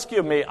don't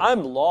rescue me,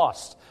 I'm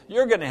lost.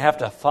 You're going to have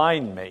to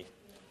find me.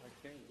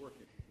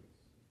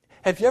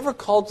 Have you ever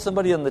called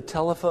somebody on the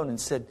telephone and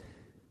said,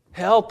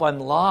 help, I'm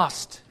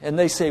lost? And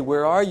they say,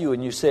 where are you?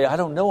 And you say, I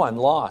don't know, I'm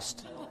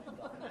lost.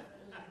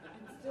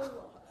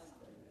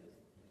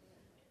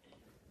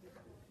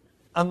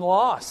 I'm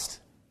lost.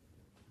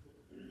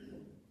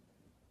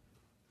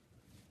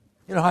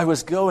 You know, I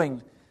was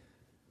going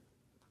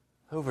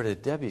over to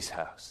Debbie's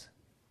house.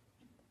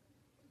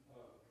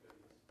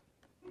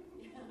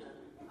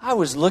 I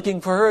was looking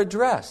for her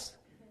address.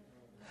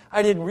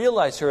 I didn't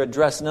realize her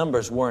address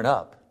numbers weren't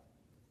up.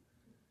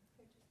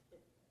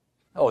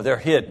 Oh, they're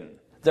hidden.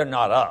 They're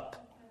not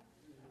up.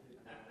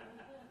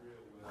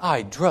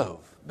 I drove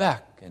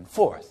back and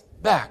forth,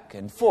 back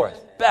and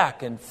forth,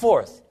 back and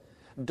forth,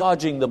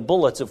 dodging the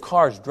bullets of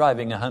cars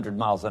driving 100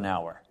 miles an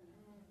hour.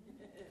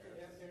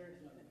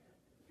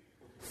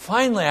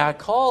 Finally, I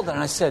called and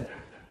I said,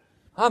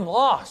 I'm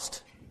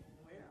lost.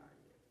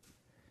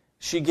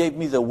 She gave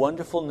me the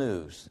wonderful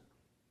news.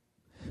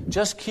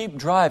 Just keep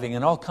driving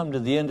and I'll come to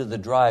the end of the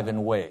drive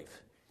and wave.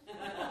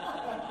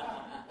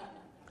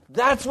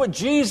 That's what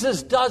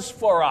Jesus does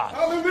for us.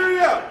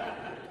 Hallelujah.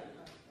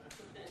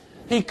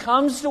 He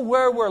comes to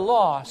where we're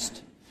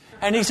lost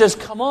and He says,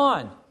 come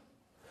on.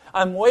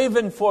 I'm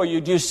waving for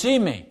you. Do you see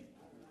me?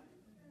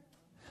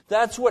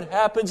 That's what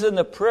happens in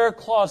the prayer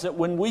closet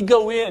when we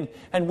go in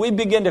and we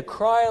begin to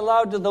cry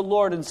aloud to the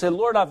Lord and say,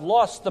 Lord, I've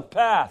lost the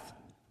path.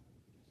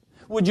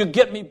 Would you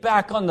get me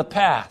back on the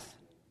path?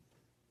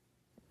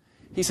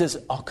 He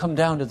says, I'll come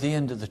down to the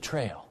end of the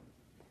trail.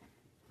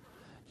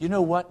 You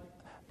know what?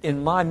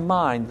 In my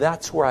mind,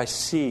 that's where I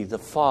see the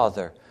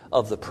father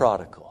of the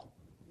prodigal.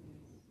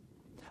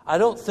 I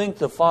don't think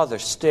the father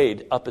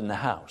stayed up in the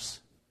house.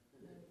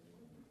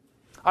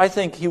 I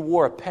think he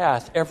wore a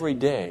path every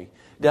day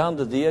down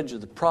to the edge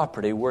of the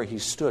property where he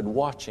stood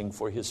watching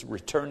for his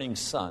returning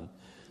son,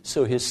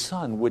 so his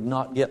son would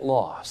not get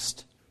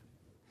lost.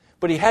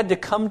 But he had to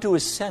come to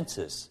his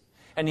senses,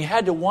 and he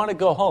had to want to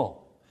go home,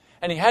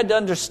 and he had to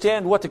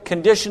understand what the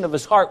condition of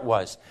his heart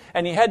was,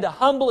 and he had to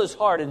humble his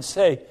heart and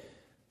say,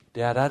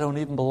 Dad, I don't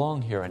even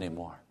belong here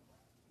anymore.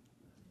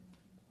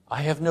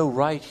 I have no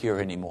right here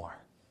anymore.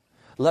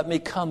 Let me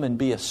come and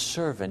be a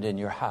servant in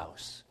your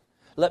house.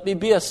 Let me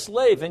be a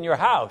slave in your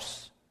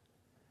house.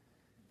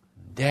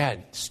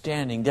 Dad,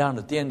 standing down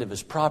at the end of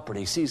his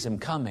property, sees him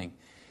coming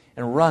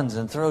and runs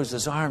and throws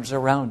his arms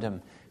around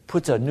him,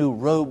 puts a new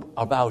robe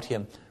about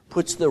him,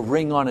 puts the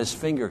ring on his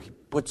finger,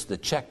 puts the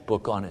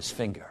checkbook on his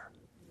finger.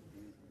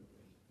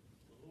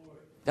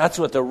 That's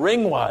what the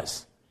ring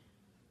was.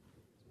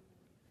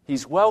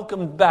 He's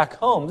welcomed back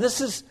home.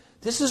 This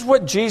is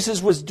what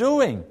Jesus was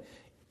doing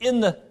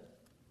in the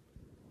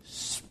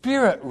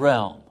spirit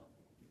realm.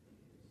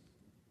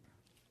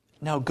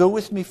 Now go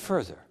with me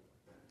further.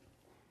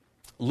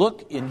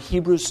 Look in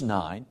Hebrews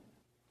 9.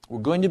 We're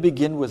going to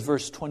begin with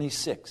verse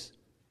 26.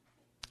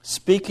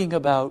 Speaking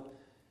about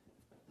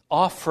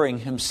offering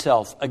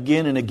himself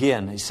again and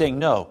again. He's saying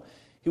no,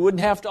 he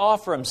wouldn't have to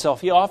offer himself.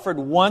 He offered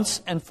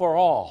once and for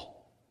all.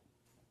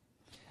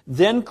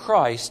 Then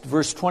Christ,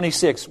 verse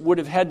 26, would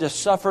have had to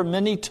suffer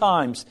many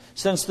times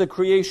since the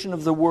creation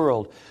of the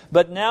world.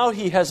 But now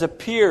He has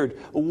appeared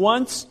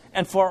once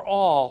and for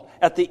all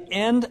at the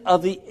end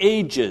of the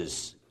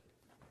ages.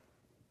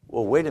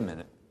 Well, wait a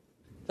minute.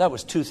 That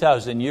was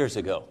 2,000 years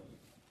ago.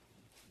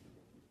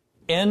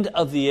 End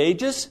of the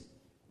ages?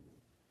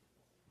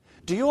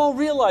 Do you all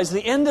realize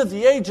the end of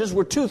the ages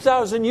were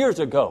 2,000 years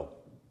ago?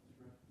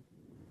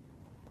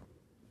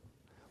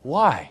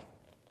 Why?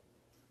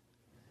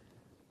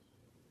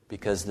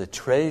 Because the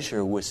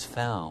treasure was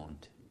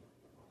found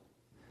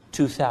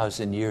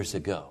 2,000 years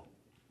ago.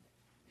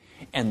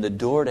 And the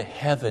door to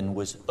heaven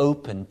was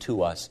opened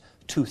to us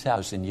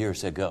 2,000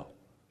 years ago.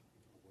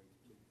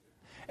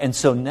 And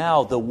so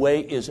now the way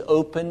is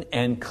open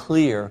and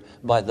clear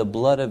by the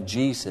blood of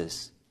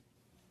Jesus.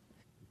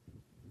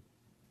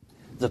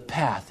 The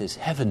path is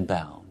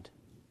heaven-bound.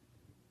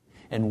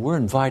 And we're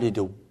invited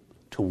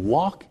to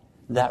walk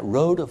that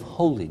road of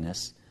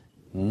holiness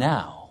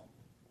now.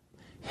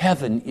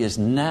 Heaven is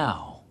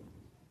now.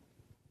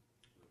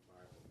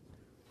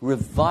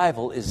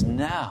 Revival is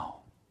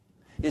now.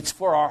 It's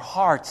for our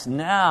hearts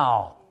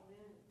now.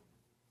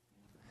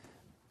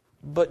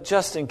 But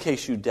just in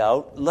case you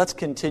doubt, let's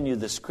continue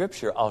the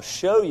scripture. I'll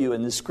show you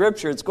in the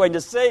scripture it's going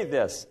to say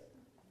this.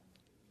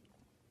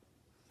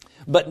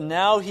 But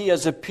now He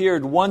has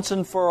appeared once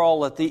and for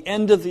all at the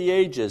end of the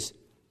ages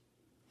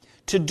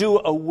to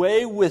do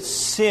away with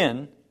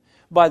sin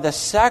by the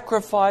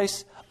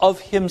sacrifice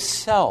of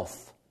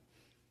Himself.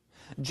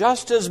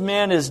 Just as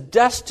man is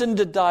destined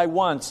to die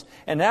once,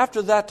 and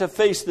after that to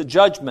face the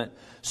judgment,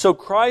 so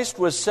Christ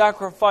was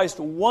sacrificed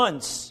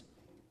once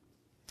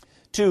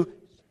to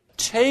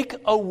take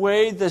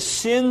away the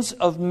sins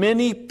of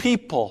many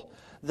people.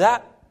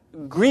 That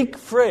Greek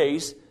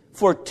phrase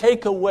for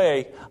take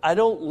away, I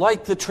don't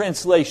like the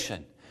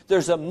translation.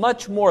 There's a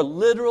much more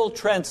literal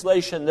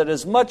translation that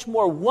is much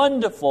more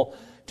wonderful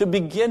to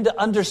begin to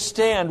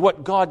understand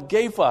what God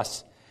gave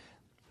us.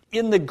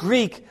 In the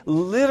Greek,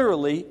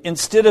 literally,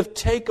 instead of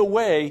take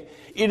away,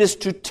 it is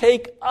to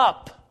take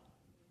up,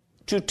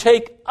 to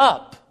take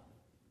up,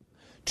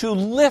 to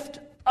lift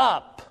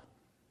up.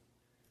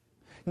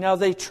 Now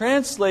they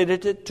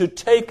translated it to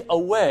take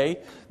away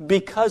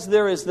because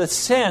there is the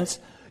sense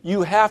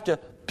you have to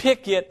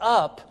pick it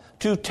up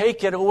to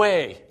take it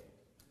away.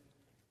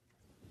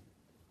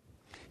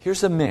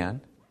 Here's a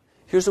man,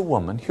 here's a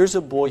woman, here's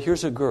a boy,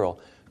 here's a girl,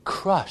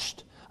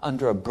 crushed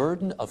under a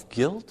burden of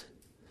guilt,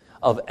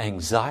 of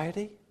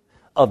anxiety,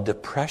 of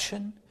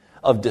depression,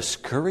 of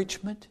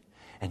discouragement.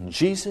 And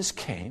Jesus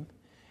came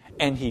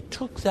and He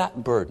took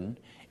that burden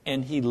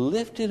and He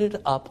lifted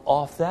it up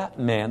off that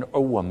man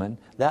or woman,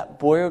 that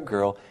boy or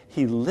girl.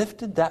 He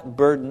lifted that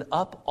burden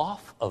up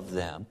off of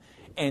them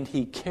and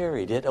He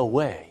carried it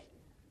away.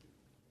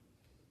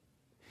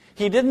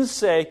 He didn't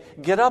say,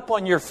 get up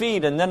on your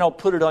feet and then I'll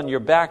put it on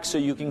your back so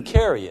you can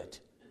carry it.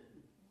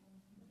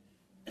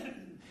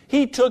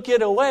 He took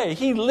it away.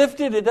 He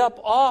lifted it up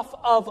off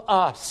of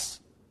us.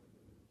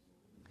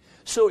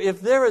 So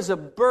if there is a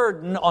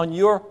burden on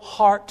your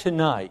heart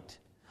tonight,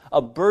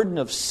 a burden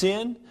of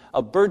sin,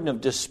 a burden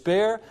of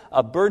despair,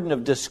 a burden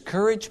of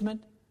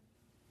discouragement,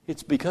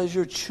 it's because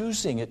you're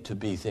choosing it to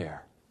be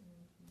there.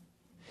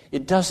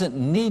 It doesn't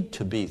need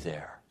to be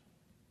there.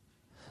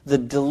 The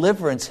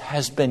deliverance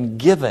has been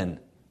given.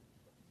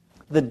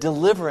 The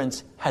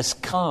deliverance has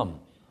come.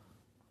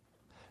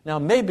 Now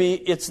maybe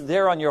it's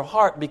there on your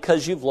heart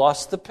because you've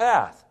lost the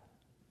path.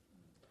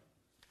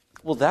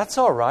 Well, that's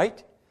all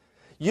right.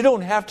 You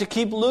don't have to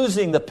keep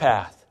losing the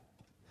path.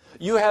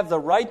 You have the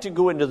right to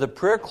go into the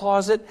prayer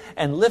closet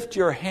and lift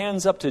your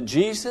hands up to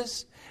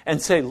Jesus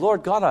and say,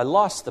 Lord God, I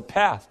lost the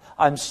path.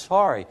 I'm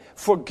sorry.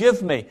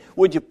 Forgive me.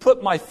 Would you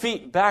put my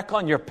feet back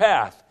on your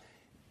path?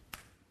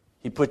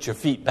 He put your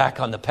feet back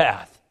on the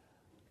path.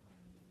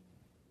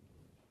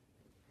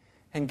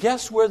 And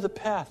guess where the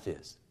path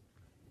is?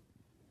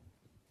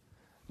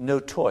 No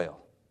toil.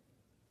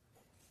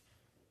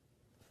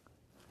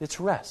 It's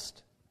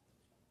rest.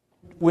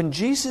 When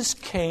Jesus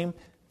came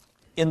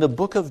in the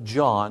book of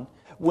John,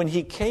 when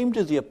He came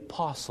to the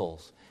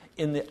apostles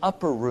in the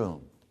upper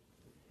room,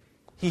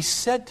 He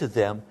said to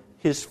them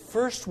His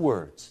first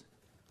words,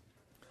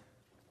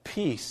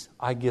 peace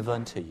I give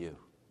unto you.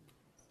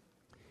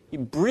 He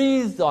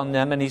breathed on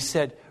them and He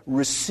said,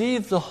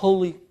 receive the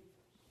Holy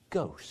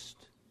Ghost.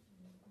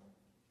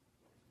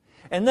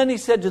 And then He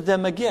said to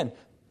them again,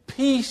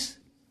 peace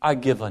I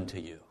give unto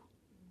you.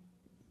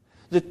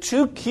 The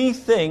two key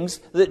things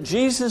that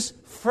Jesus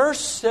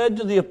first said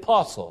to the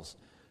apostles,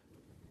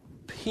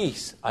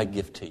 peace I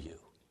give to you.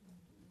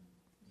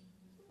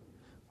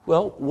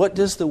 Well, what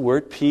does the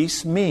word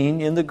peace mean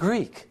in the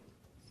Greek?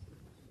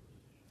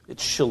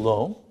 It's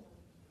shalom.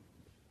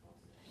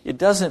 It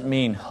doesn't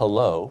mean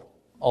hello,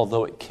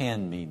 although it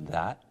can mean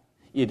that.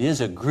 It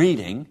is a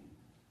greeting.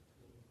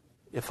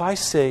 If I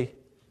say,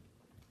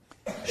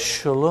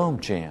 shalom,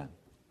 Jan,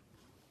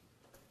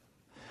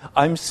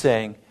 I'm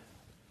saying,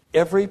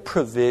 every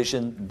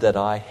provision that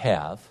I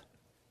have,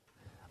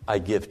 I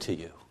give to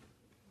you.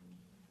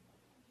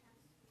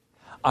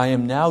 I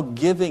am now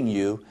giving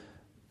you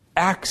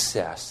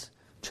access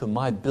to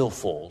my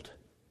billfold.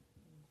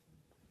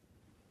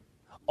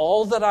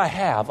 All that I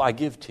have, I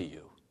give to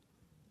you.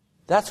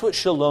 That's what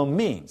shalom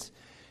means.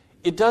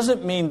 It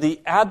doesn't mean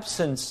the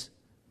absence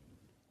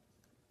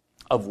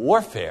of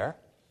warfare,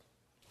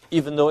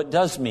 even though it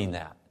does mean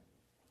that.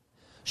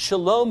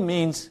 Shalom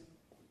means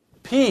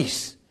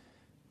peace.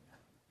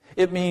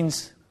 It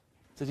means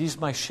that He's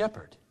my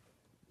shepherd.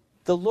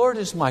 The Lord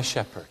is my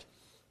shepherd.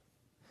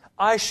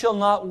 I shall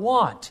not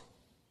want.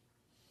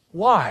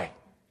 Why?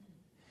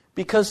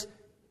 Because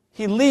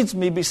He leads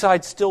me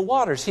beside still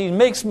waters. He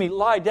makes me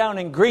lie down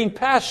in green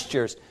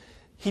pastures.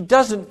 He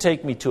doesn't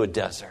take me to a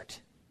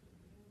desert.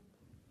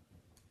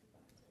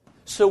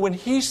 So when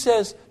He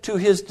says to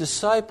His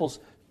disciples,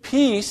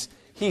 peace,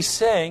 He's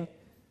saying,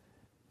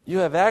 you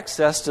have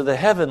access to the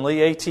heavenly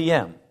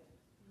ATM.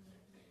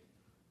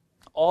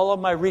 All of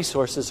my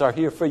resources are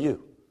here for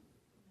you.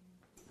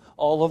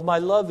 All of my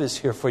love is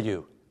here for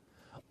you.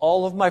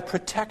 All of my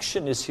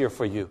protection is here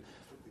for you.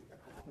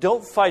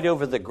 Don't fight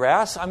over the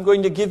grass. I'm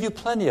going to give you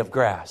plenty of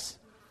grass.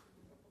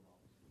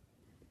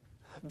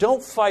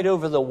 Don't fight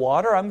over the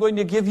water. I'm going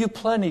to give you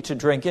plenty to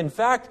drink. In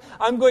fact,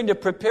 I'm going to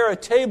prepare a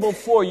table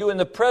for you in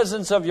the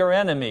presence of your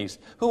enemies.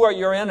 Who are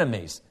your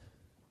enemies?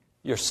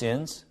 Your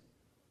sins.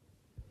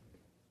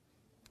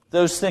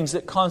 Those things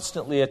that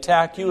constantly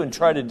attack you and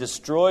try to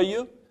destroy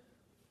you.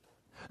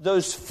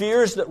 Those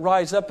fears that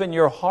rise up in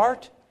your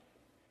heart.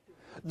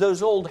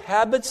 Those old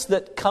habits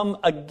that come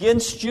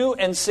against you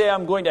and say,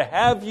 I'm going to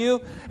have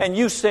you. And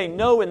you say,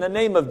 no, in the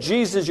name of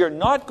Jesus, you're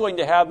not going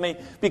to have me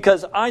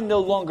because I no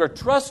longer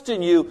trust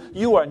in you.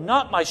 You are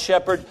not my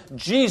shepherd.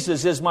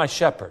 Jesus is my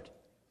shepherd.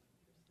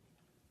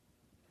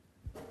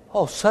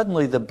 Oh,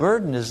 suddenly the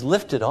burden is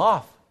lifted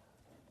off.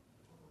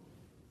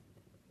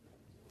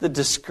 The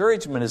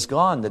discouragement is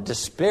gone. The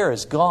despair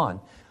is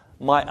gone.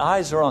 My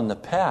eyes are on the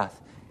path.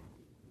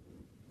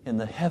 In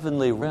the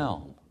heavenly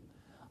realm,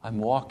 I'm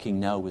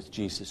walking now with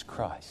Jesus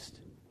Christ.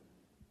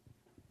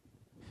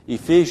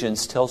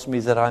 Ephesians tells me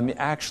that I'm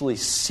actually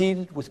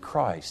seated with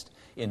Christ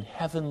in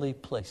heavenly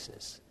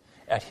places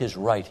at His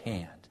right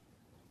hand.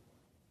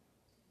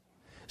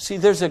 See,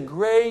 there's a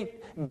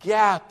great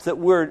gap that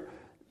we're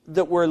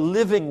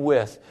living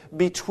with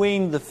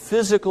between the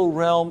physical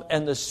realm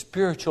and the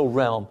spiritual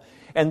realm.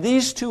 And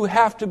these two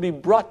have to be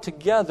brought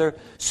together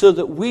so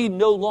that we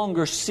no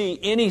longer see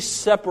any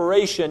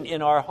separation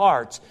in our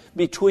hearts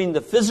between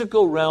the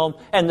physical realm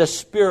and the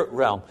spirit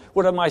realm.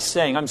 What am I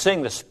saying? I'm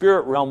saying the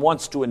spirit realm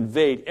wants to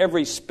invade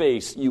every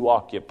space you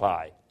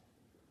occupy.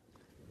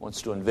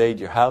 Wants to invade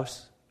your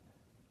house.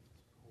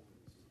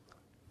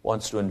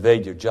 Wants to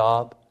invade your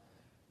job.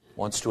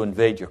 Wants to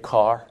invade your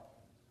car.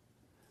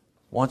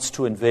 Wants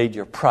to invade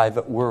your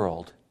private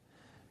world.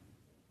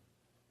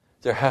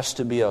 There has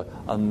to be a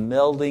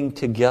melding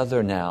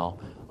together now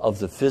of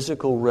the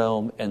physical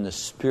realm and the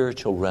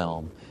spiritual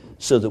realm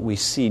so that we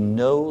see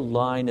no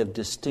line of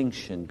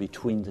distinction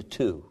between the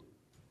two.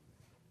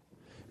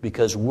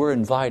 Because we're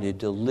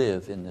invited to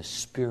live in the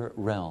spirit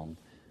realm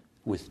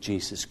with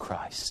Jesus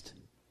Christ.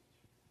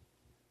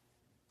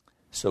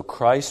 So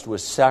Christ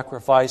was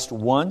sacrificed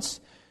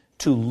once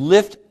to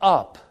lift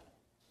up,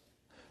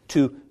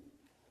 to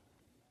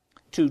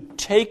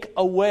take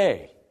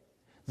away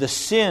the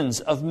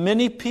sins of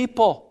many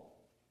people.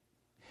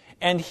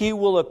 And He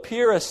will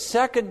appear a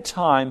second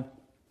time,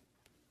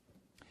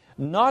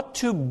 not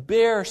to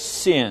bear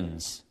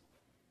sins.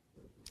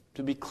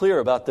 To be clear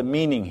about the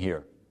meaning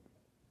here.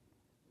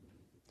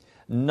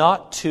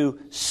 Not to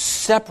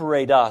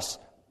separate us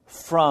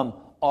from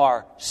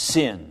our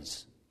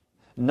sins.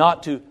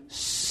 Not to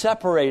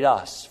separate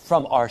us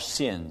from our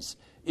sins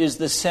is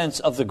the sense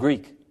of the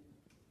Greek.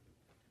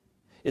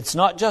 It's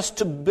not just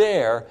to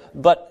bear,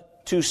 but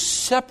to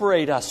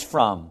separate us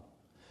from,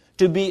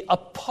 to be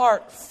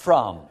apart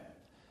from.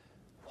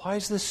 Why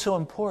is this so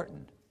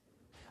important?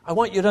 I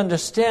want you to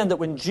understand that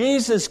when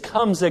Jesus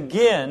comes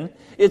again,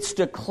 it's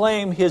to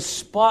claim His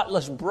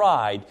spotless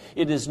bride.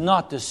 It is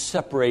not to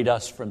separate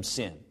us from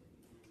sin.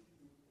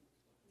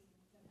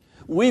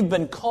 We've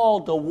been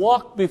called to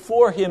walk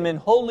before Him in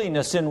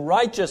holiness, in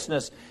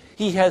righteousness.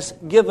 He has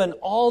given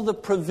all the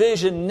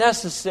provision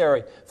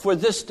necessary for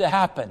this to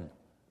happen.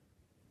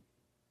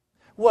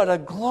 What a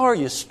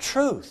glorious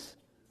truth.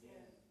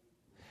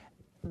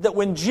 That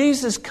when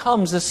Jesus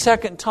comes a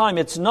second time,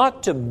 it's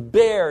not to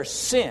bear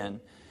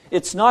sin.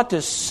 It's not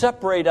to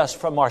separate us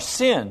from our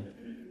sin,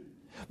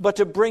 but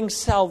to bring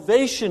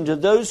salvation to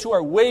those who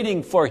are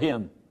waiting for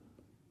Him.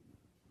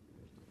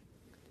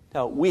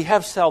 Now, we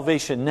have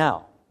salvation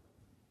now,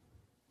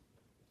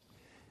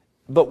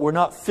 but we're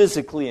not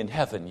physically in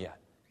heaven yet.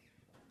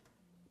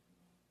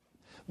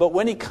 But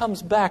when He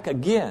comes back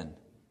again,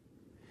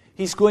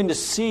 He's going to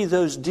see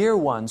those dear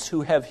ones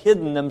who have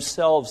hidden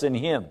themselves in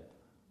Him,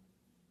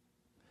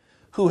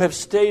 who have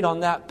stayed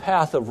on that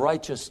path of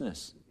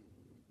righteousness,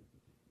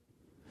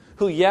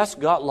 who, yes,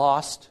 got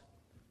lost,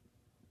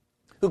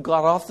 who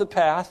got off the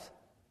path,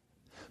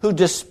 who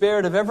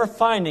despaired of ever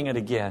finding it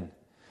again,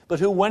 but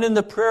who went in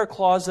the prayer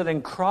closet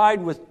and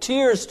cried with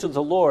tears to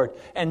the Lord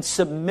and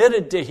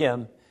submitted to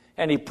Him,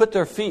 and He put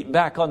their feet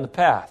back on the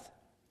path.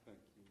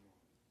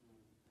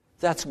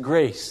 That's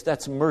grace,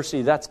 that's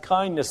mercy, that's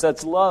kindness,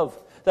 that's love.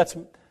 That's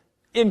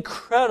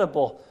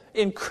incredible,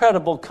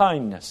 incredible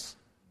kindness.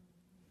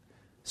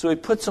 So He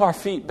puts our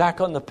feet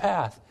back on the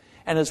path.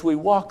 And as we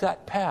walk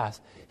that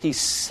path, He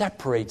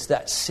separates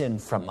that sin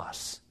from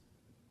us.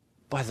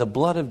 By the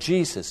blood of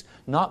Jesus,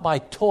 not by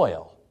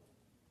toil,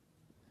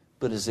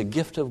 but as a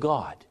gift of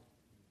God.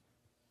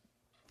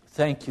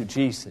 Thank you,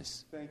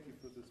 Jesus. Thank you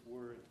for this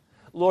word.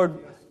 Lord,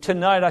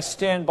 tonight I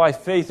stand by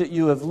faith that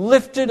You have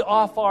lifted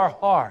off our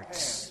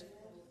hearts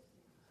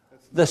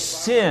the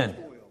sin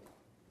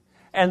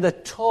and the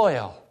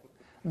toil,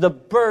 the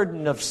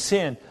burden of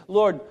sin.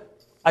 Lord,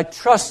 I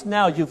trust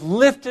now You've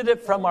lifted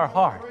it from our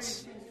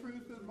hearts.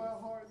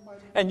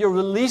 And You're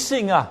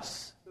releasing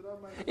us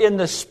in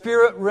the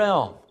spirit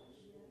realm.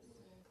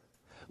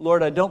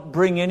 Lord, I don't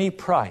bring any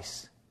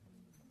price,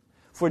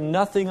 for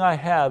nothing I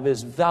have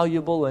is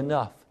valuable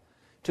enough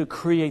to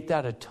create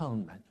that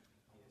atonement.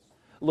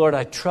 Lord,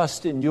 I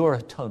trust in Your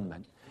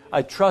atonement.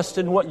 I trust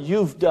in what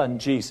You've done,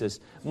 Jesus.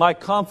 My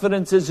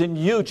confidence is in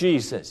You,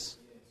 Jesus.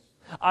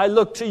 I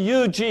look to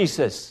You,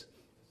 Jesus.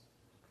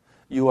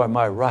 You are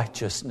my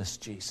righteousness,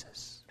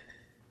 Jesus.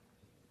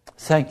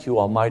 Thank You,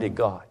 Almighty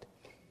God.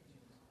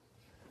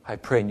 I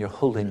pray in Your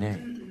holy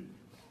name.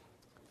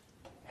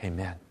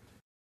 Amen.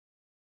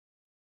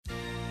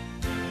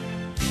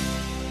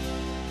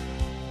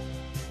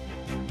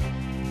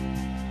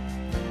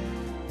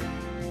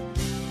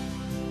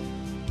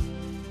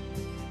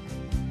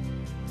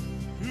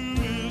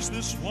 Is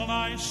this one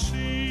I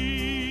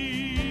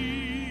see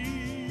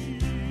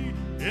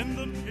in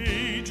the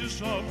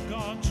pages of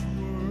God's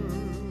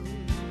Word,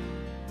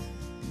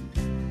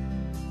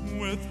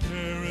 with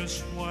hair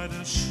as white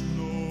as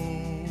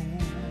snow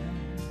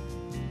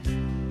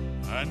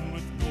and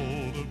with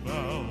gold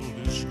about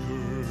his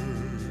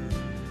skirt.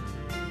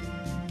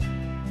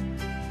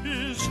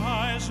 His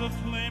eyes a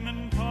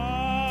flaming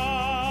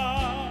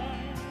fire,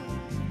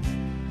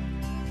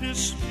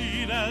 his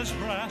feet as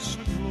brass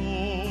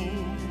aglow,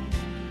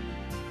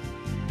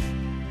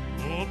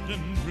 robed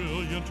in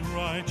brilliant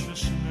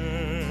righteousness,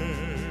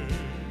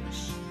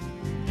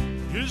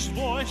 his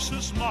voice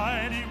as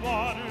mighty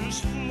waters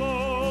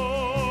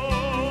flow.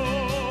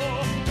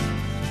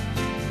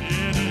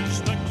 It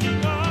is the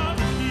King of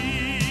Kings,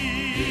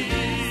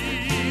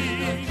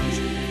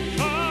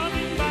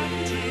 coming back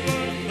to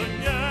earth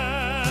again.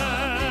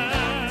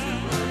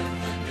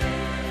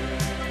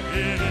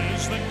 It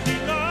is the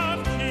King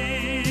of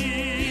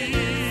Kings,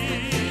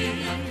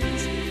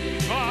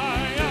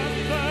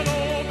 triumphant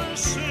over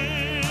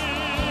sin.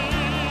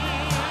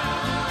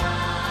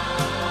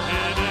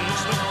 It is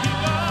the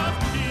King of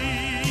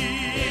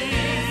Kings,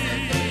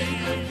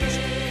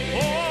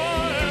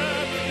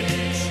 forever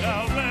he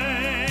shall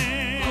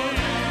reign.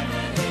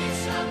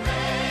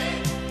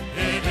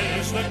 It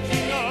is the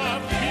King of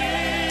Kings,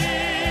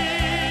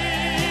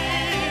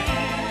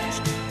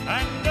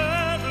 and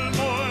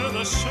evermore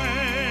the same.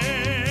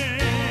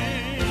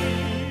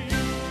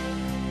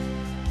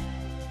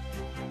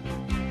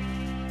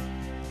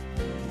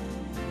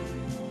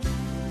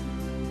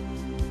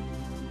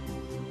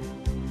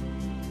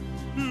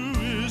 Who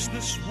is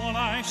this one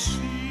I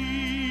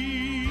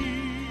see,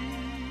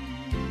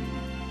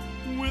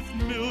 with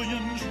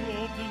millions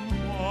robed in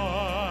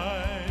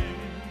white?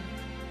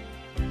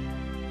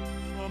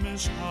 From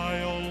his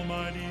high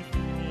almighty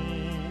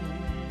throne,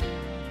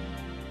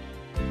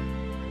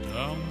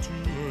 down to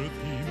earth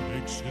he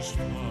makes his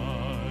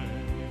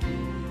flight.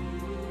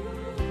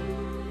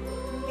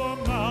 The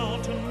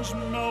mountains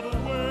melt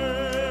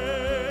away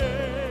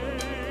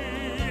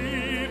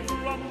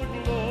from the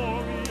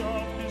glory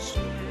of his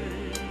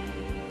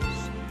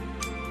face.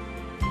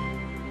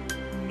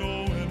 No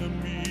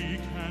enemy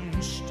can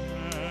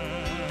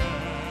stand,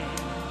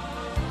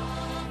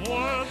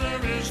 for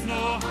there is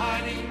no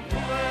hiding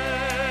place.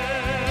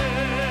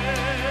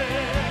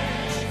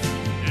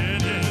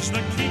 It is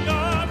the King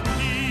of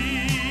Kings,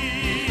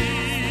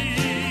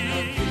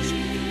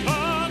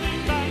 coming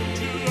back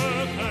to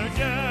earth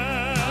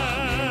again.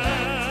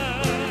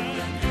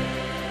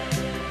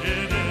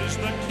 It is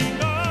the King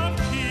of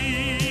Kings,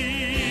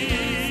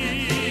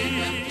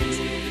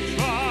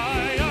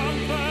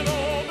 triumphant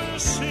over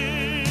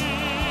sin.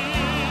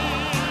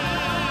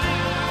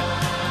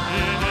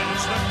 It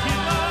is the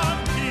King of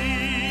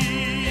Kings,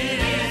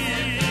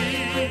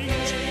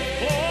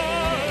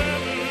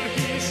 forever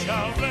he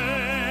shall reign.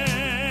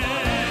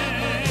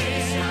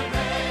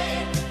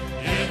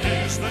 It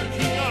is the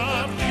King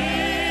of Kings,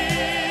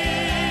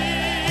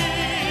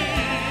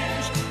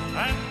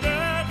 and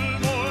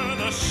evermore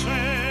the same.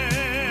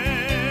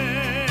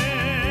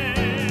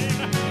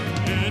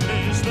 It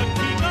is the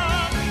King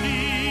of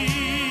Kings,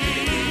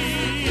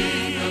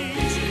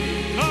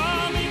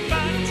 coming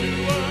back to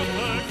earth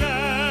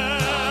again.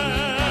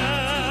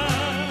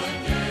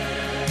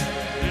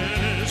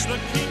 It is the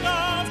King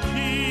of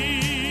Kings,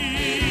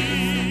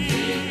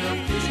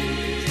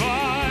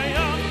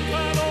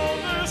 triumphant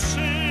over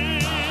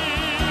sin.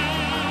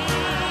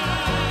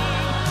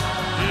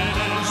 It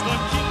is the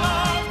King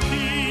of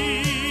Kings,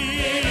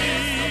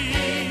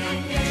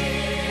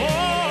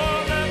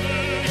 forever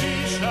he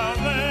shall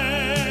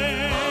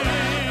reign.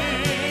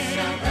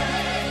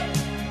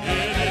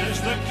 It is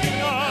the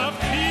King of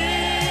Kings,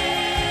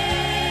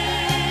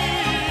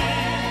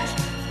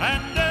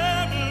 and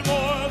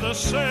evermore the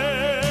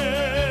same.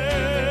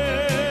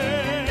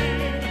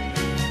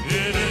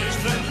 It is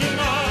the King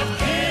of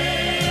Kings,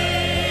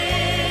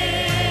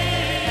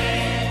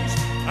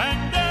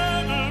 and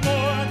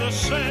evermore the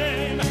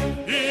same.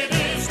 It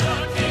is the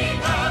King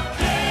of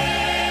Kings.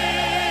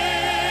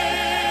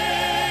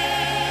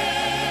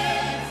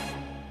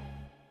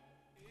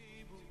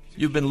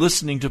 You've been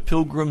listening to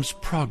Pilgrim's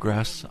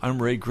Progress.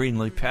 I'm Ray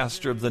Greenley,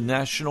 pastor of the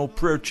National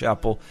Prayer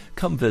Chapel.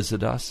 Come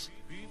visit us.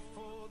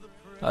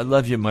 I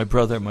love you, my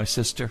brother, my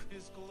sister.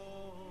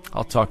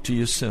 I'll talk to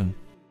you soon.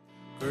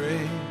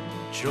 Great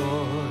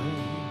joy,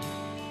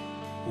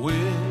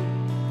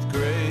 with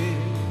great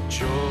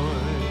joy.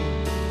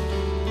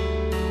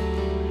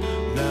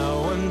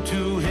 Now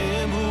unto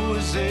him who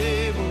is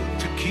able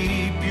to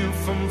keep you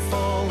from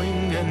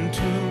falling and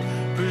to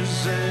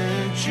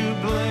present you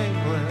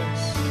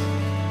blameless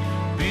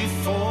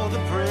before the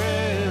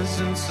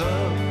presence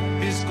of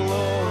his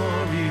glory.